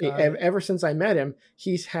 Ever since I met him,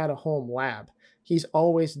 he's had a home lab. He's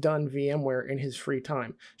always done VMware in his free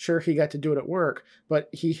time. Sure, he got to do it at work, but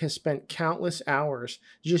he has spent countless hours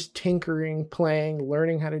just tinkering, playing,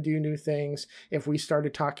 learning how to do new things. If we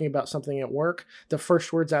started talking about something at work, the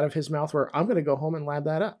first words out of his mouth were, I'm going to go home and lab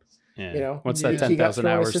that up. Yeah. You know, what's that 10,000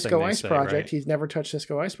 hours a Cisco thing ICE say, project. right? He's never touched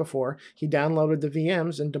Cisco ICE before. He downloaded the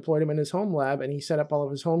VMs and deployed them in his home lab, and he set up all of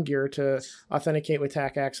his home gear to authenticate with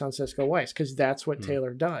TACACS on Cisco ICE, because that's what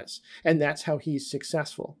Taylor does. And that's how he's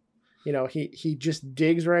successful. You know, he just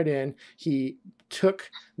digs right in. He took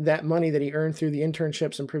that money that he earned through the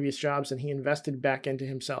internships and previous jobs, and he invested back into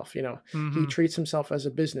himself. You know, he treats himself as a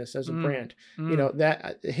business, as a brand. You know,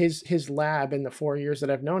 that his lab in the 4 years that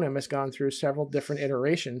I've known him has gone through several different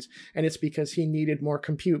iterations, and it's because he needed more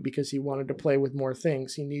compute, because he wanted to play with more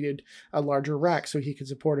things. He needed a larger rack so he could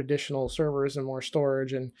support additional servers and more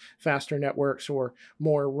storage and faster networks, or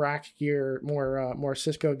more rack gear, more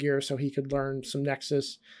Cisco gear, so he could learn some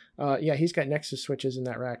Nexus. Yeah, he's got Nexus switches in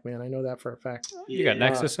that rack, man. I know that for a fact. You got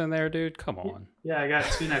Nexus in there, dude? Come on. Yeah, I got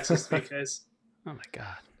 2 Nexus 3Ks. Oh, my God.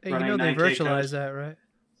 Hey, you know they 9K virtualize code.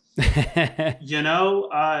 that, right? You know,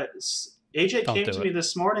 AJ Don't came do to it. me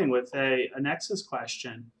this morning with a Nexus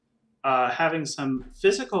question, having some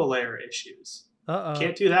physical layer issues.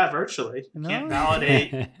 Can't do that virtually. No.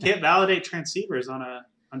 Can't validate transceivers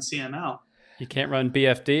on CML. You can't run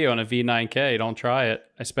BFD on a V9K. Don't try it.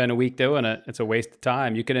 I spent a week doing it. It's a waste of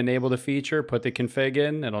time. You can enable the feature, put the config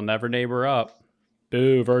in. It'll never neighbor up.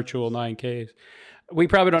 Boo, virtual 9Ks. We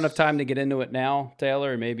probably don't have time to get into it now,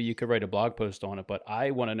 Taylor. Maybe you could write a blog post on it. But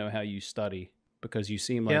I want to know how you study, because you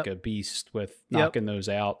seem like a beast with knocking those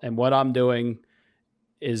out. And what I'm doing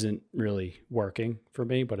isn't really working for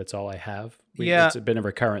me, but it's all I have. It's been a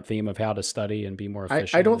recurrent theme of how to study and be more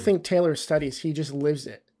efficient. I don't think Taylor studies. He just lives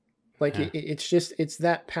it. Like it's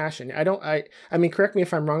that passion. I mean, correct me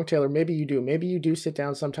if I'm wrong, Taylor. Maybe you do. Maybe you do sit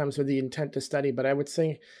down sometimes with the intent to study, but I would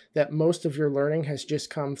say that most of your learning has just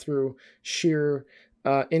come through sheer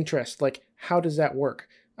interest. Like, how does that work?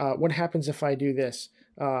 What happens if I do this?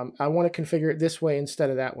 I want to configure it this way instead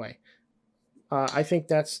of that way. I think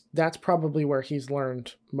that's probably where he's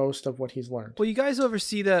learned most of what he's learned. Well, you guys ever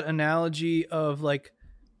see that analogy of like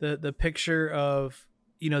the picture of,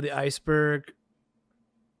 you know, the iceberg,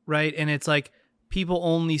 right? And it's like people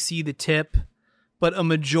only see the tip, but a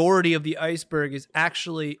majority of the iceberg is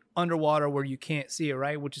actually underwater where you can't see it,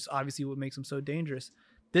 right? Which is obviously what makes them so dangerous.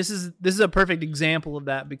 This is a perfect example of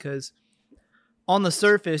that, because on the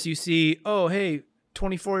surface you see, oh, hey,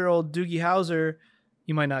 24-year-old Doogie Howser.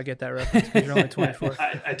 You might not get that reference because you're only 24.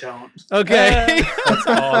 I don't. Okay. That's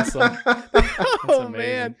awesome. That's Oh, amazing.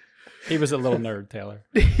 man. He was a little nerd, Taylor.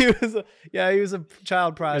 he was a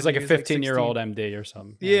child prodigy. He was like a 15-year-old 16. MD or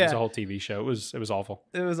something. Yeah. It was a whole TV show. It was awful.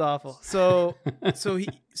 It was awful. So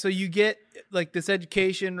you get like this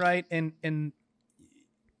education, right? And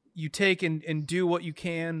you take and do what you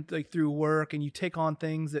can, like through work, and you take on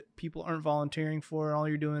things that people aren't volunteering for, and all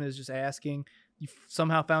you're doing is just asking. You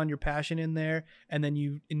somehow found your passion in there, and then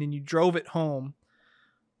you drove it home,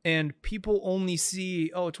 and people only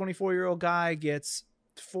see, oh, a 24-year-old guy gets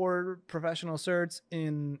 4 professional certs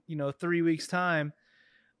in 3 weeks time.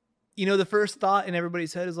 The first thought in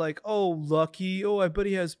everybody's head is like, oh, lucky. Oh, I bet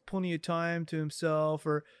he has plenty of time to himself,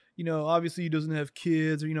 or obviously he doesn't have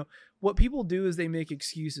kids, or what people do is they make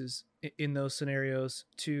excuses in those scenarios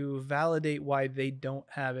to validate why they don't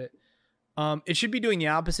have it. It should be doing the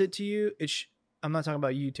opposite to you. I'm not talking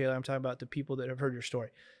about you, Taylor. I'm talking about the people that have heard your story.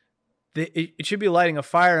 It should be lighting a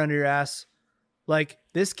fire under your ass. Like,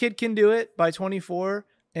 this kid can do it by 24,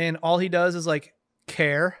 and all he does is like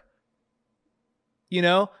care,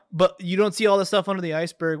 but you don't see all the stuff under the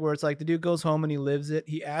iceberg where it's like the dude goes home and he lives it.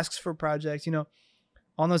 He asks for projects,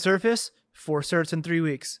 on the surface, 4 certs in 3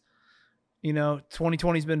 weeks.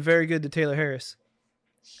 2020 has been very good to Taylor Harris.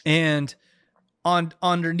 And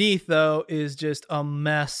underneath, though, is just a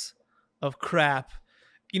mess of crap.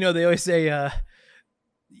 They always say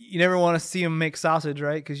you never want to see him make sausage,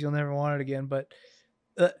 right? Because you'll never want it again. But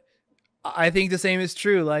I think the same is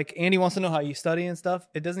true. Like, Andy wants to know how you study and stuff.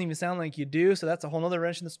 It doesn't even sound like you do, so that's a whole other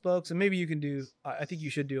wrench in the spokes. And maybe you can do, I think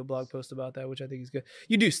you should do a blog post about that, which I think is good.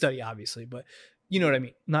 You do study, obviously, but you know what I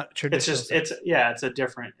mean. Not traditional. It's a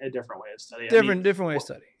different way of studying. Different way of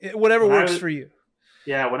studying. Whatever works for you.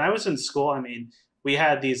 Yeah, when I was in school, we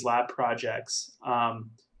had these lab projects.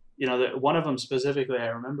 One of them specifically I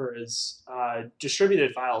remember is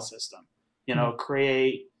distributed file system.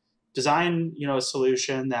 Create design, a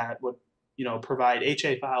solution that would, provide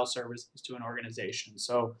HA file services to an organization.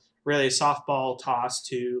 So really a softball toss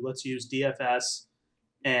to let's use DFS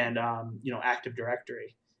and, Active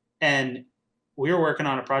Directory. And we were working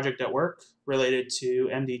on a project at work related to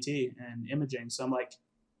MDT and imaging. So I'm like,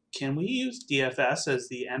 can we use DFS as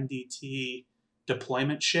the MDT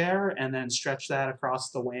deployment share and then stretch that across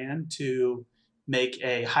the WAN to make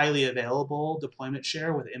a highly available deployment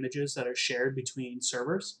share with images that are shared between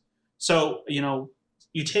servers? So, you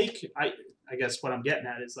take, I guess what I'm getting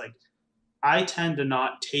at is like, I tend to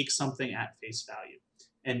not take something at face value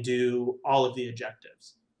and do all of the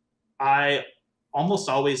objectives. I almost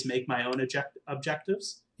always make my own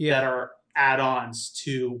objectives that are add-ons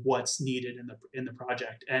to what's needed in the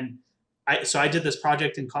project. And I did this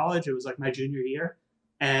project in college. It was like my junior year.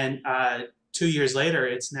 And 2 years later,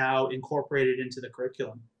 it's now incorporated into the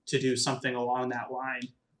curriculum to do something along that line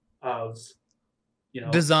of,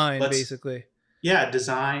 design, basically. Yeah,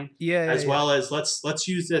 design. As well as let's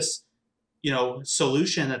use this,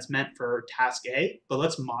 solution that's meant for task A, but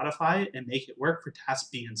let's modify it and make it work for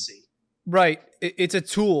task B and C. Right. It's a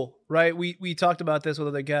tool, right? We talked about this with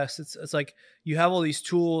other guests. It's like you have all these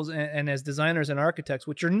tools, and as designers and architects,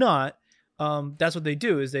 which you're not, that's what they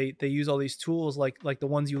do is they use all these tools like the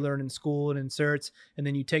ones you learn in school and in certs, and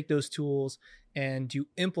then you take those tools and you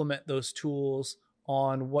implement those tools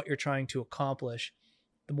on what you're trying to accomplish.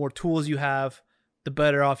 The more tools you have, the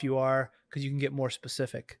better off you are because you can get more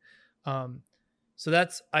specific. So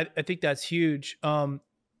that's, I think that's huge. I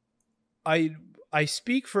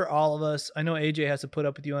speak for all of us. I know AJ has to put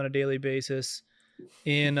up with you on a daily basis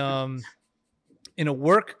in a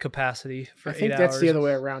work capacity for 8 hours. I think that's the other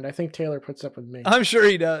way around. I think Taylor puts up with me. I'm sure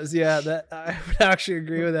he does. Yeah, that I would actually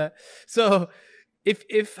agree with that. So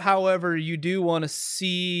if however you do want to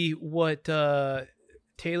see what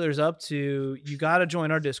Taylor's up to, you got to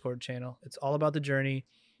join our Discord channel. It's all about the journey.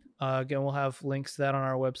 Again, we'll have links to that on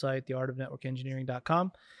our website,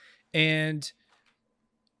 theartofnetworkengineering.com. And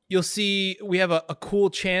you'll see we have a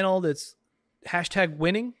cool channel that's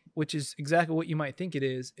 #winning, which is exactly what you might think it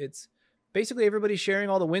is. It's basically everybody sharing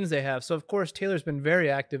all the wins they have. So, of course, Taylor's been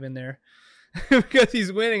very active in there because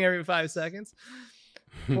he's winning every 5 seconds.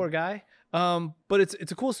 Poor guy. But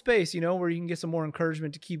it's a cool space, where you can get some more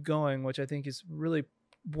encouragement to keep going, which I think is really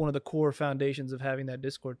one of the core foundations of having that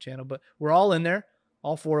Discord channel. But we're all in there.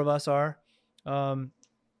 All 4 of us are.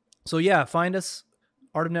 So yeah, find us,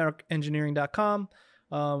 artofnetworkengineering.com.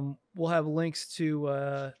 We'll have links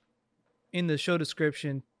to in the show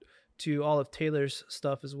description to all of Taylor's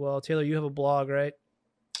stuff as well. Taylor, you have a blog, right?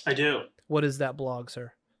 I do. What is that blog,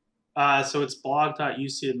 sir? So it's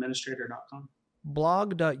blog.ucadministrator.com.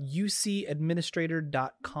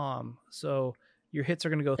 blog.ucadministrator.com. So your hits are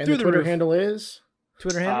going to go and through the the Twitter roof. handle is?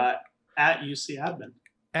 Twitter handle? At UCadmin.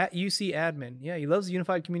 At UCadmin. Yeah, he loves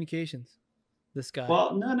unified communications. This guy.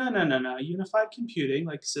 Well, no. Unified computing,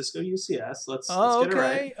 like Cisco UCS. Let's get it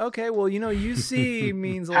right. Okay. Well, UC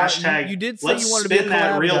means a lot. Hashtag, you did say you wanted to be a collab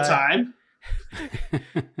that real guy. time.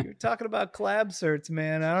 You're talking about collab certs,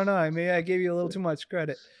 man. I don't know. Maybe I gave you a little too much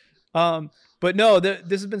credit. But no, this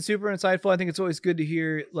has been super insightful. I think it's always good to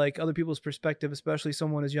hear like other people's perspective, especially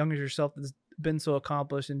someone as young as yourself that's been so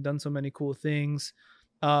accomplished and done so many cool things.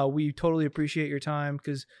 We totally appreciate your time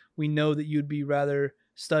because we know that you'd be rather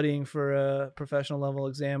studying for a professional level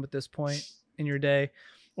exam at this point in your day,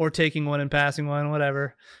 or taking one and passing one,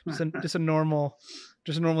 whatever. Just a normal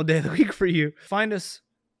day of the week for you. Find us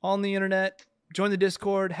on the internet, join the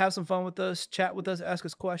Discord, have some fun with us, chat with us, ask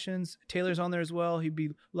us questions. Taylor's on there as well. He'd be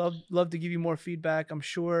love to give you more feedback, I'm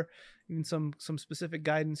sure, even some specific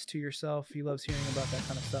guidance to yourself. He loves hearing about that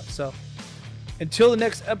kind of stuff. So until the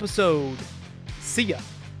next episode, see ya.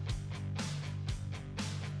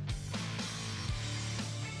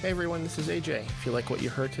 Hey everyone, this is AJ. If you like what you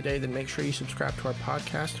heard today, then make sure you subscribe to our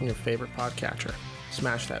podcast on your favorite podcatcher.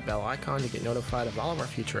 Smash that bell icon to get notified of all of our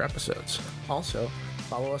future episodes. Also,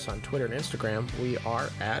 follow us on Twitter and Instagram. We are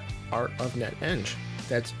at artofneteng.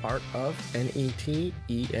 That's Art of Neteng.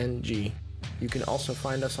 You can also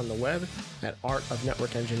find us on the web at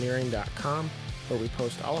artofnetworkengineering.com, where we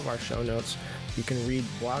post all of our show notes. You can read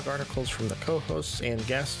blog articles from the co-hosts and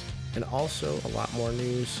guests, and also a lot more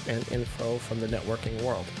news and info from the networking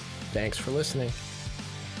world. Thanks for listening.